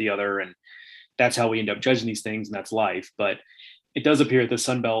one way or the other. And that's how we end up judging these things, and that's life. But it does appear that the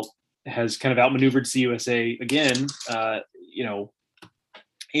Sun Belt has kind of outmaneuvered CUSA again,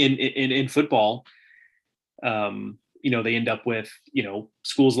 in football. They end up with,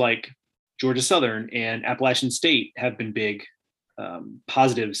 schools like Georgia Southern and Appalachian State have been big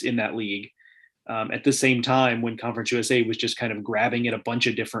positives in that league. At the same time, when Conference USA was just kind of grabbing at a bunch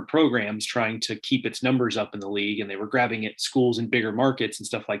of different programs, trying to keep its numbers up in the league, and they were grabbing at schools in bigger markets and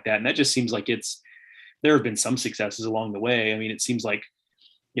stuff like that. And that just seems like there have been some successes along the way. I mean, it seems like,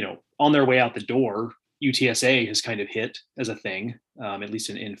 on their way out the door, UTSA has kind of hit as a thing, at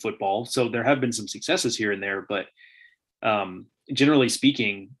least in football. So there have been some successes here and there, but generally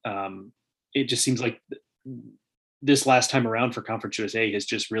speaking, it just seems like this last time around for Conference USA has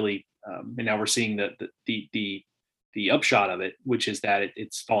just really, and now we're seeing the upshot of it, which is that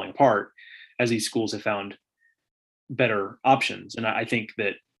it's falling apart as these schools have found better options. And I think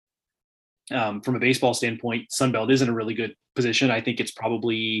that from a baseball standpoint, Sun Belt is in a really good position. I think it's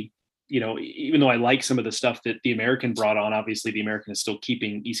probably, even though I like some of the stuff that the American brought on, obviously the American is still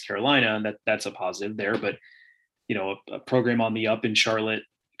keeping East Carolina, and that's a positive there. But, a program on the up in Charlotte,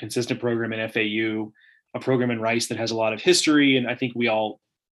 consistent program in FAU, a program in Rice that has a lot of history. And I think we all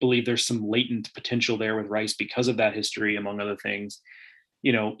believe there's some latent potential there with Rice because of that history, among other things.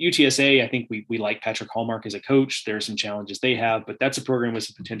 UTSA, I think we like Patrick Hallmark as a coach. There are some challenges they have, but that's a program with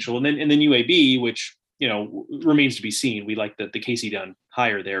some potential. And then UAB, which, remains to be seen. We like the Casey Dunn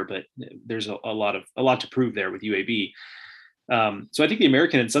hire there, but there's a lot to prove there with UAB. So I think the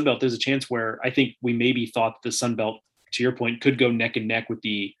American and Sun Belt, there's a chance where I think we maybe thought the Sun Belt, to your point, could go neck and neck with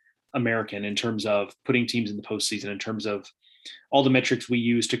the American in terms of putting teams in the postseason, in terms of all the metrics we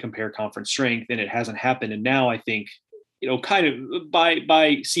use to compare conference strength, and it hasn't happened. And now I think, kind of by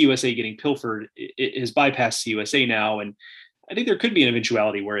CUSA getting pilfered, it has bypassed CUSA now. And I think there could be an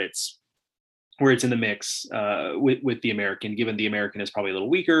eventuality where it's in the mix with the American, given the American is probably a little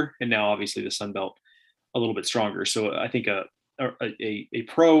weaker, and now obviously the Sun Belt a little bit stronger. So I think a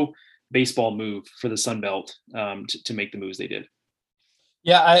pro baseball move for the Sun Belt to make the moves they did.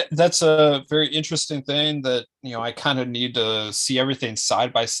 Yeah, that's a very interesting thing that, I kind of need to see everything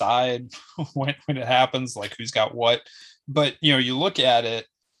side by side when it happens, like who's got what. But, you look at it,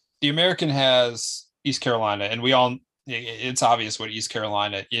 the American has East Carolina, and it's obvious what East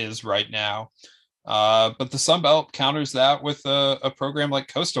Carolina is right now. But the Sun Belt counters that with a program like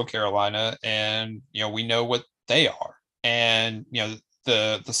Coastal Carolina, and, we know what they are. And,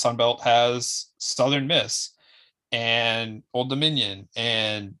 the Sun Belt has Southern Miss and Old Dominion,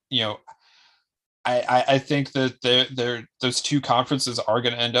 and I think that those two conferences are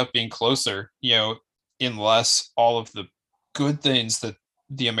going to end up being closer, unless all of the good things that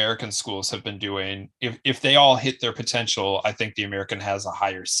the American schools have been doing, if they all hit their potential, I think the American has a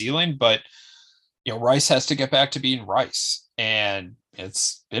higher ceiling. But Rice has to get back to being Rice, and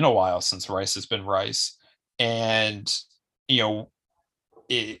it's been a while since Rice has been Rice. And can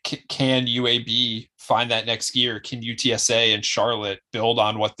UAB find that next gear? Can UTSA and Charlotte build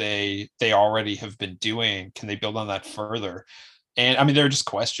on what they already have been doing? Can they build on that further? And I mean, there are just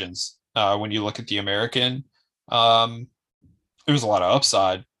questions when you look at the American. There's a lot of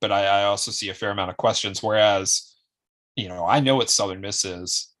upside, but I also see a fair amount of questions. Whereas, I know what Southern Miss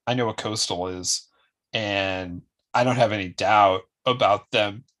is, I know what Coastal is, and I don't have any doubt about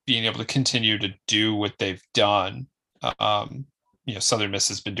them being able to continue to do what they've done. Southern Miss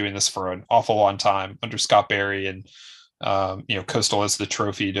has been doing this for an awful long time under Scott Berry, and Coastal is the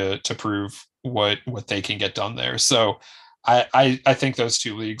trophy to prove what they can get done there. So I think those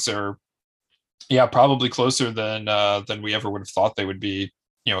two leagues are, probably closer than we ever would have thought they would be,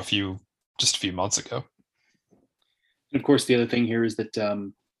 just a few months ago. And of course, the other thing here is that,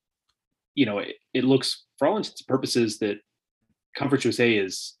 it looks, for all intents and purposes, that Conference USA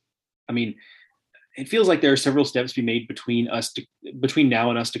is, I mean, it feels like there are several steps to be made between now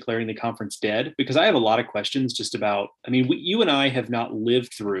and us declaring the conference dead, because I have a lot of questions just about, you and I have not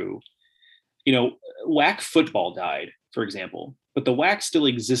lived through, WAC football died, for example, but the WAC still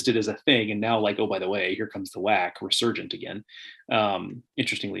existed as a thing. And now, like, oh, by the way, here comes the WAC resurgent again,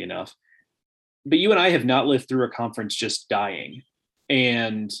 interestingly enough. But you and I have not lived through a conference just dying.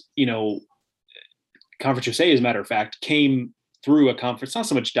 And, Conference USA, as a matter of fact, came through a conference, not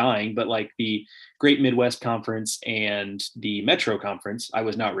so much dying, but like the Great Midwest Conference and the Metro Conference. I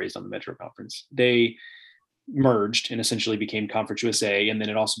was not raised on the Metro Conference. They merged and essentially became Conference USA. And then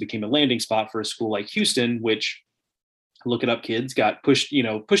it also became a landing spot for a school like Houston, which, look it up, kids, got pushed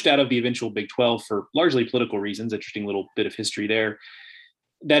out of the eventual Big 12 for largely political reasons. Interesting little bit of history there.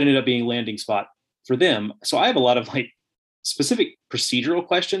 That ended up being a landing spot for them. So I have a lot of specific procedural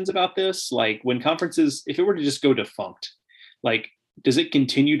questions about this. Like, when conferences, if it were to just go defunct, like, does it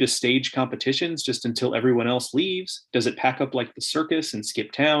continue to stage competitions just until everyone else leaves? Does it pack up like the circus and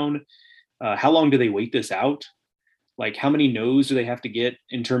skip town? How long do they wait this out? Like, how many no's do they have to get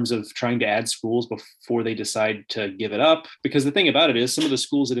in terms of trying to add schools before they decide to give it up? Because the thing about it is, some of the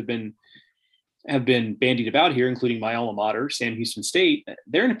schools that have been bandied about here, including my alma mater, Sam Houston State,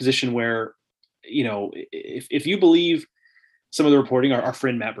 they're in a position where, if you believe some of the reporting, our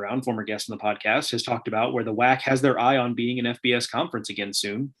friend Matt Brown, former guest on the podcast, has talked about, where the WAC has their eye on being an FBS conference again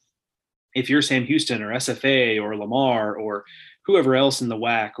soon. If you're Sam Houston or SFA or Lamar or whoever else in the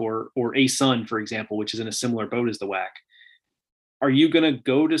WAC, or ASUN, for example, which is in a similar boat as the WAC, are you going to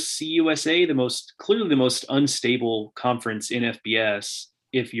go to CUSA, clearly the most unstable conference in FBS,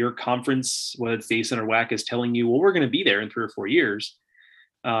 if your conference, whether it's ASUN or WAC, is telling you, well, we're going to be there in 3 or 4 years,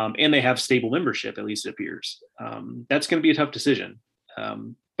 and they have stable membership, at least it appears? That's going to be a tough decision.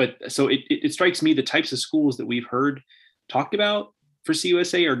 But so it strikes me the types of schools that we've heard talked about for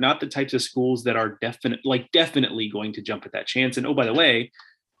CUSA are not the types of schools that are definitely going to jump at that chance. And oh, by the way,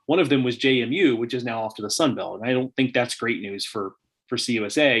 one of them was JMU, which is now off to the Sun Belt. And I don't think that's great news for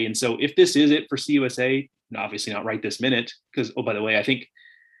CUSA. And so if this is it for CUSA, obviously not right this minute, because, oh, by the way, I think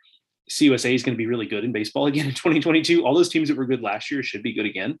CUSA is going to be really good in baseball again in 2022. All those teams that were good last year should be good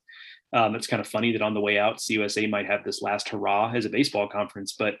again. It's kind of funny that on the way out, CUSA might have this last hurrah as a baseball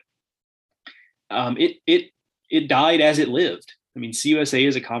conference, but it died as it lived. CUSA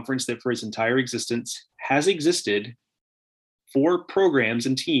is a conference that for its entire existence has existed for programs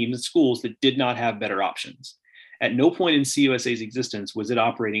and teams and schools that did not have better options. At no point in CUSA's existence was it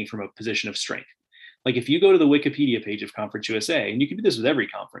operating from a position of strength. Like, if you go to the Wikipedia page of Conference USA, and you can do this with every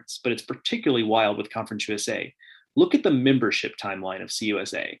conference, but it's particularly wild with Conference USA, look at the membership timeline of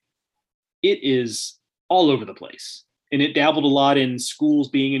CUSA. It is all over the place. And it dabbled a lot in schools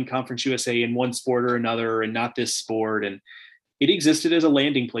being in Conference USA in one sport or another and not this sport. And it existed as a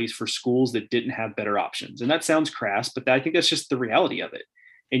landing place for schools that didn't have better options. And that sounds crass, but I think that's just the reality of it.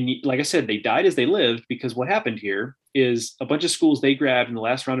 And like I said, they died as they lived, because what happened here is a bunch of schools they grabbed in the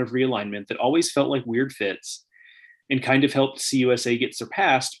last round of realignment that always felt like weird fits, and kind of helped CUSA get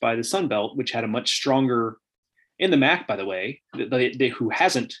surpassed by the Sun Belt, which had a much stronger, in the MAC, by the way, who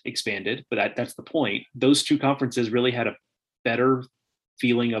hasn't expanded, but that's the point. Those two conferences really had a better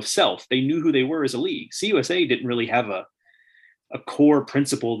feeling of self. They knew who they were as a league. CUSA didn't really have a core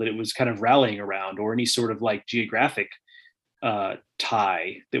principle that it was kind of rallying around, or any sort of like geographic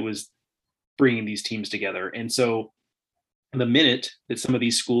tie that was bringing these teams together. And so the minute that some of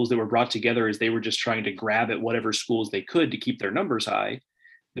these schools that were brought together as they were just trying to grab at whatever schools they could to keep their numbers high,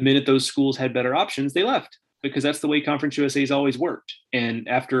 the minute those schools had better options, they left, because that's the way Conference USA has always worked. And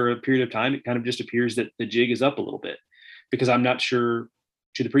after a period of time, it kind of just appears that the jig is up a little bit, because I'm not sure,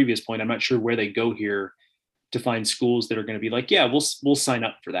 to the previous point, I'm not sure where they go here to find schools that are going to be like, yeah, we'll sign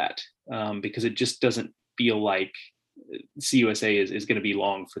up for that, because it just doesn't feel like CUSA is going to be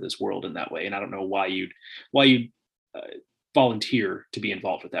long for this world in that way. And I don't know why you'd volunteer to be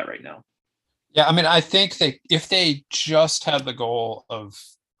involved with that right now. Yeah, I think if they just had the goal of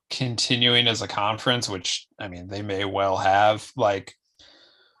continuing as a conference, which they may well have, like,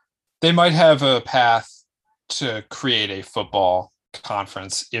 they might have a path to create a football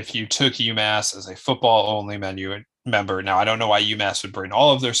conference if you took UMass as a football only member. Now, I don't know why UMass would bring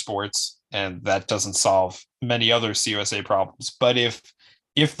all of their sports, and that doesn't solve many other CUSA problems. But if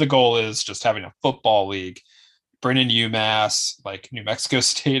the goal is just having a football league, Brennan UMass, like New Mexico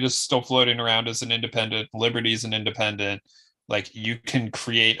State is still floating around as an independent, Liberty's an independent. Like you can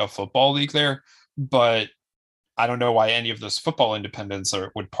create a football league there, but I don't know why any of those football independents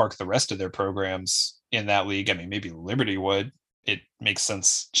would park the rest of their programs in that league. I mean, maybe Liberty would. It makes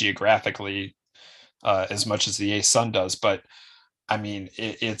sense geographically as much as the A-Sun does, but I mean,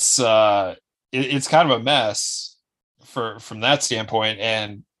 it's kind of a mess from that standpoint.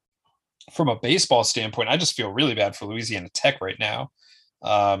 And from a baseball standpoint, I just feel really bad for Louisiana Tech right now.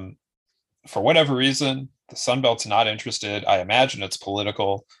 For whatever reason, the Sun Belt's not interested. I imagine it's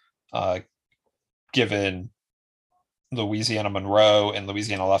political, given Louisiana Monroe and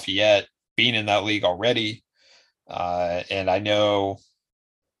Louisiana Lafayette being in that league already. And I know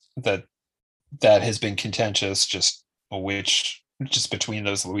that has been contentious, just between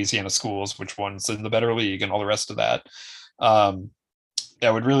those Louisiana schools, which one's in the better league and all the rest of that.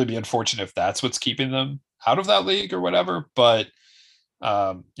 That would really be unfortunate if that's what's keeping them out of that league or whatever. But,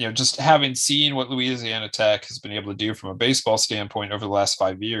 just having seen what Louisiana Tech has been able to do from a baseball standpoint over the last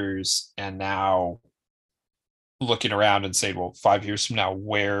 5 years, and now looking around and saying, well, 5 years from now,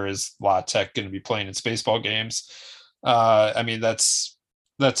 where is La Tech going to be playing its baseball games? I mean, that's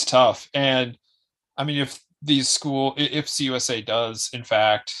tough. And I mean, if CUSA does in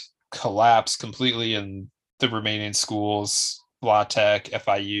fact collapse completely and the remaining schools, La Tech,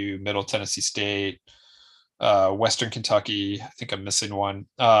 FIU, Middle Tennessee State, Western Kentucky, I think I'm missing one.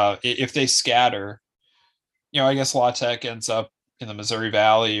 If they scatter, I guess La Tech ends up in the Missouri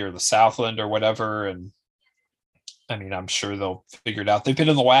Valley or the Southland or whatever. And I mean, I'm sure they'll figure it out. They've been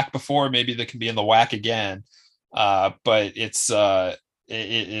in the WAC before. Maybe they can be in the WAC again. But it's going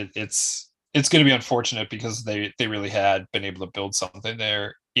to be unfortunate because they really had been able to build something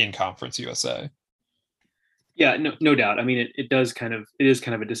there in Conference USA. Yeah, no doubt. I mean, it is kind of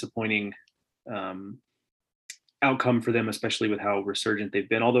a disappointing outcome for them, especially with how resurgent they've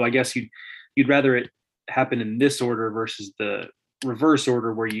been. Although I guess you'd rather it happen in this order versus the reverse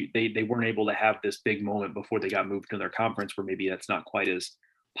order where they weren't able to have this big moment before they got moved to their conference, where maybe that's not quite as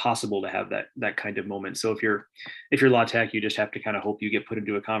possible to have that kind of moment. So if you're La Tech, you just have to kind of hope you get put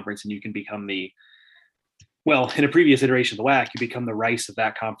into a conference and you can become in a previous iteration of the WAC, you become the Rice of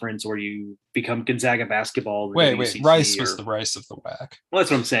that conference, or you become Gonzaga basketball. Wait, Rice was the Rice of the WAC. Well,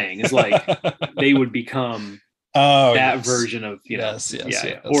 that's what I'm saying. Is like they would become version of, yes.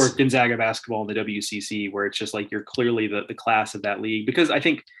 Or Gonzaga basketball in the WCC, where it's just like you're clearly the class of that league. Because I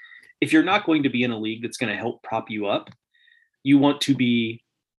think if you're not going to be in a league that's going to help prop you up, you want to be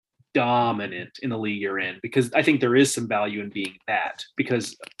dominant in the league you're in, because I think there is some value in being that.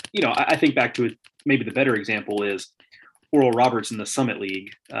 Because I think back to it, maybe the better example is Oral Roberts in the Summit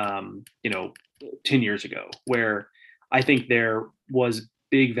League 10 years ago, where I think there was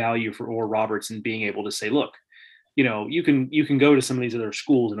big value for Oral Roberts in being able to say, look, you can go to some of these other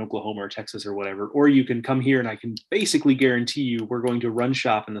schools in Oklahoma or Texas or whatever, or you can come here and I can basically guarantee you we're going to run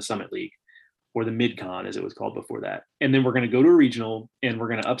shop in the Summit League, or the Mid-Con as it was called before that. And then we're going to go to a regional and we're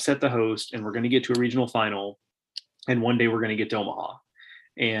going to upset the host and we're going to get to a regional final. And one day we're going to get to Omaha.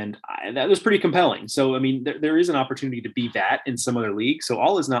 And that was pretty compelling. So, I mean, there is an opportunity to be that in some other league. So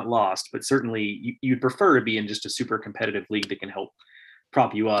all is not lost, but certainly you'd prefer to be in just a super competitive league that can help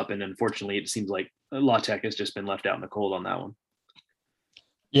prop you up. And unfortunately, it seems like La Tech has just been left out in the cold on that one.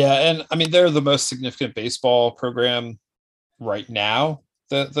 Yeah. And I mean, they're the most significant baseball program right now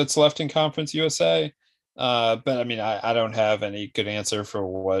that's left in Conference USA. But I mean, I don't have any good answer for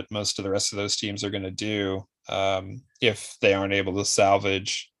what most of the rest of those teams are going to do if they aren't able to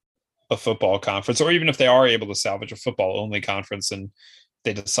salvage a football conference, or even if they are able to salvage a football only conference and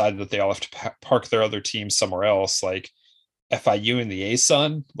they decide that they all have to park their other teams somewhere else, like FIU and the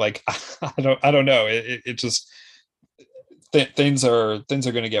A-Sun. Like, I don't know. It just, things are going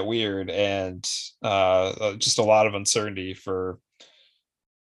to get weird, and just a lot of uncertainty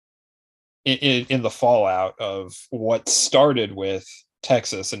in the fallout of what started with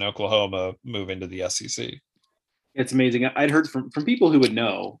Texas and Oklahoma moving to the SEC. It's amazing. I'd heard from people who would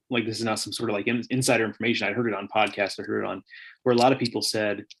know, like, this is not some sort of like insider information. I'd heard it on podcasts. I heard it on where a lot of people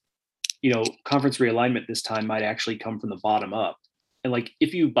said, conference realignment this time might actually come from the bottom up. And like,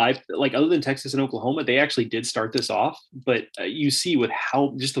 if you buy, like, other than Texas and Oklahoma, they actually did start this off, but you see with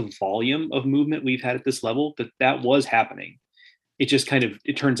how just the volume of movement we've had at this level, that was happening. It just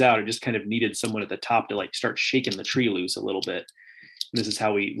it turns out it just kind of needed someone at the top to like start shaking the tree loose a little bit. And this is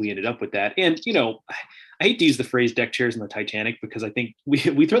how we ended up with that. And, I hate to use the phrase deck chairs in the Titanic, because I think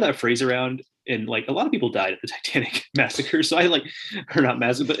we throw that phrase around, and like a lot of people died at the Titanic massacre. So or not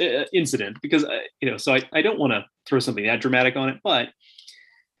massacre, but incident, because, so I don't want to throw something that dramatic on it, but,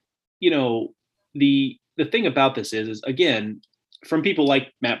 the the thing about this is again, from people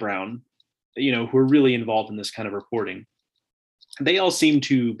like Matt Brown, who are really involved in this kind of reporting, they all seem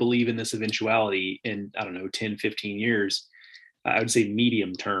to believe in this eventuality in, 10, 15 years, I would say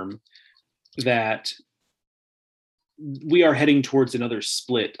medium term, that we are heading towards another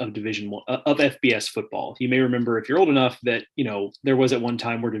split of Division One of FBS football. You may remember, if you're old enough, that there was at one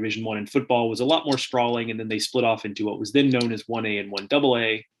time where Division One in football was a lot more sprawling, and then they split off into what was then known as 1A and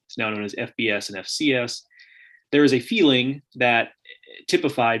 1AA. It's now known as FBS and FCS. There is a feeling that,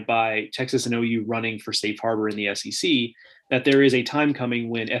 typified by Texas and OU running for safe harbor in the SEC, that there is a time coming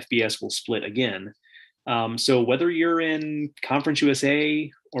when FBS will split again. So whether you're in Conference USA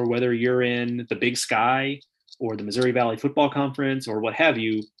or whether you're in the Big Sky or the Missouri Valley Football Conference or what have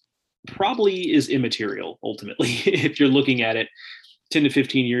you, probably is immaterial ultimately if you're looking at it 10 to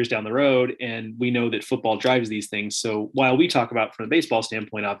 15 years down the road. And we know that football drives these things. So while we talk about from a baseball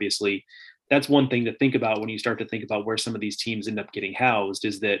standpoint, obviously, that's one thing to think about when you start to think about where some of these teams end up getting housed,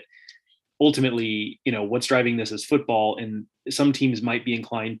 is that ultimately, what's driving this is football, and some teams might be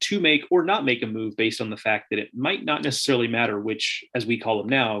inclined to make or not make a move based on the fact that it might not necessarily matter which, as we call them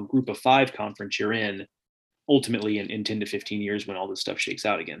now, group of 5 conference you're in, ultimately in 10 to 15 years when all this stuff shakes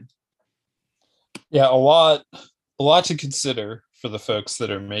out again. Yeah, a lot to consider for the folks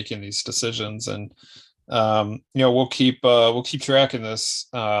that are making these decisions. And, we'll keep tracking this.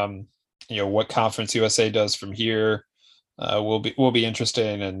 What Conference USA does from here will be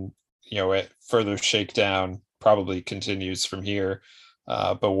interesting. And, further shakedown probably continues from here.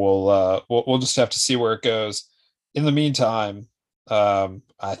 But we'll just have to see where it goes. In the meantime,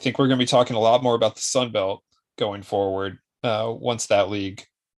 I think we're going to be talking a lot more about the Sun Belt going forward once that league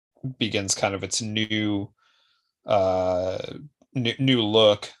begins kind of its new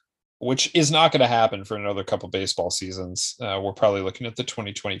look, which is not going to happen for another couple baseball seasons. We're probably looking at the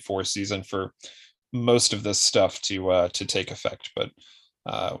 2024 season for most of this stuff to take effect, but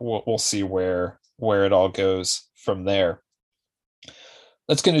we'll see where it all goes from there.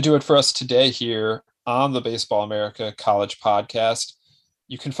 That's going to do it for us today here on the Baseball America College Podcast.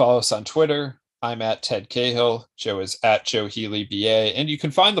 You can follow us on Twitter. I'm at Ted Cahill. Joe is at Joe Healy BA. And you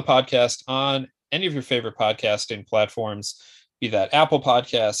can find the podcast on any of your favorite podcasting platforms, be that Apple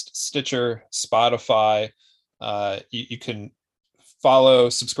Podcast, Stitcher, Spotify. You can follow,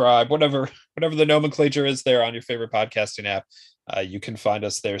 subscribe, whatever the nomenclature is there on your favorite podcasting app. You can find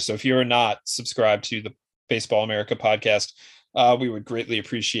us there. So if you're not subscribed to the Baseball America Podcast, we would greatly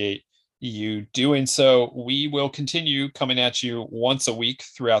appreciate you doing so. We will continue coming at you once a week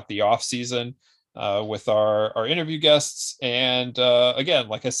throughout the off season with our interview guests. And again,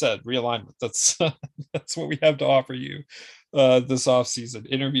 like I said, realignment. That's what we have to offer you this off season: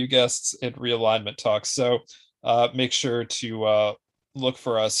 interview guests and realignment talks. So make sure to look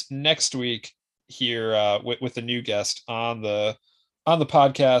for us next week here with a new guest on the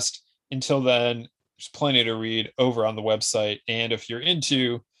podcast. Until then, there's plenty to read over on the website. And if you're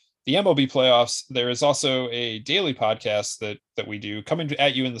into the MLB playoffs, there is also a daily podcast that we do coming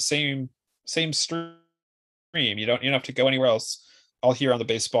at you in the same stream. You don't have to go anywhere else. All here on the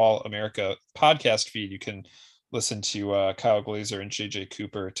Baseball America podcast feed. You can listen to Kyle Glazer and JJ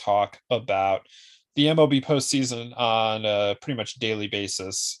Cooper talk about the MLB postseason on a pretty much daily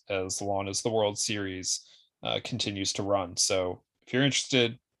basis as long as the World Series continues to run. So if you're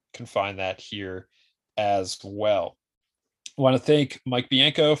interested, you can find that here as well. I want to thank Mike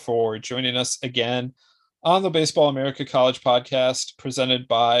Bianco for joining us again on the Baseball America College Podcast presented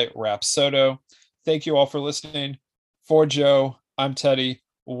by Rapsodo. Thank you all for listening. For Joe, I'm Teddy.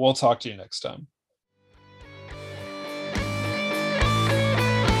 We'll talk to you next time.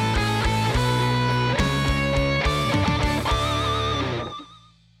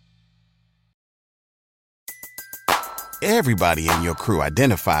 Everybody in your crew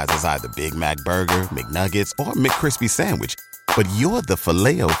identifies as either Big Mac Burger, McNuggets, or McCrispy Sandwich. But you're the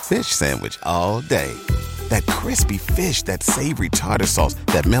Filet-O-Fish Sandwich all day. That crispy fish, that savory tartar sauce,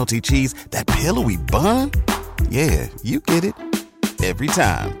 that melty cheese, that pillowy bun. Yeah, you get it. Every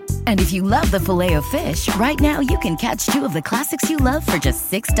time. And if you love the Filet-O-Fish, right now you can catch 2 of the classics you love for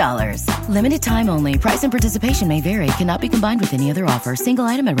just $6. Limited time only. Price and participation may vary. Cannot be combined with any other offer. Single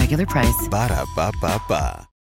item at regular price. Ba-da-ba-ba-ba.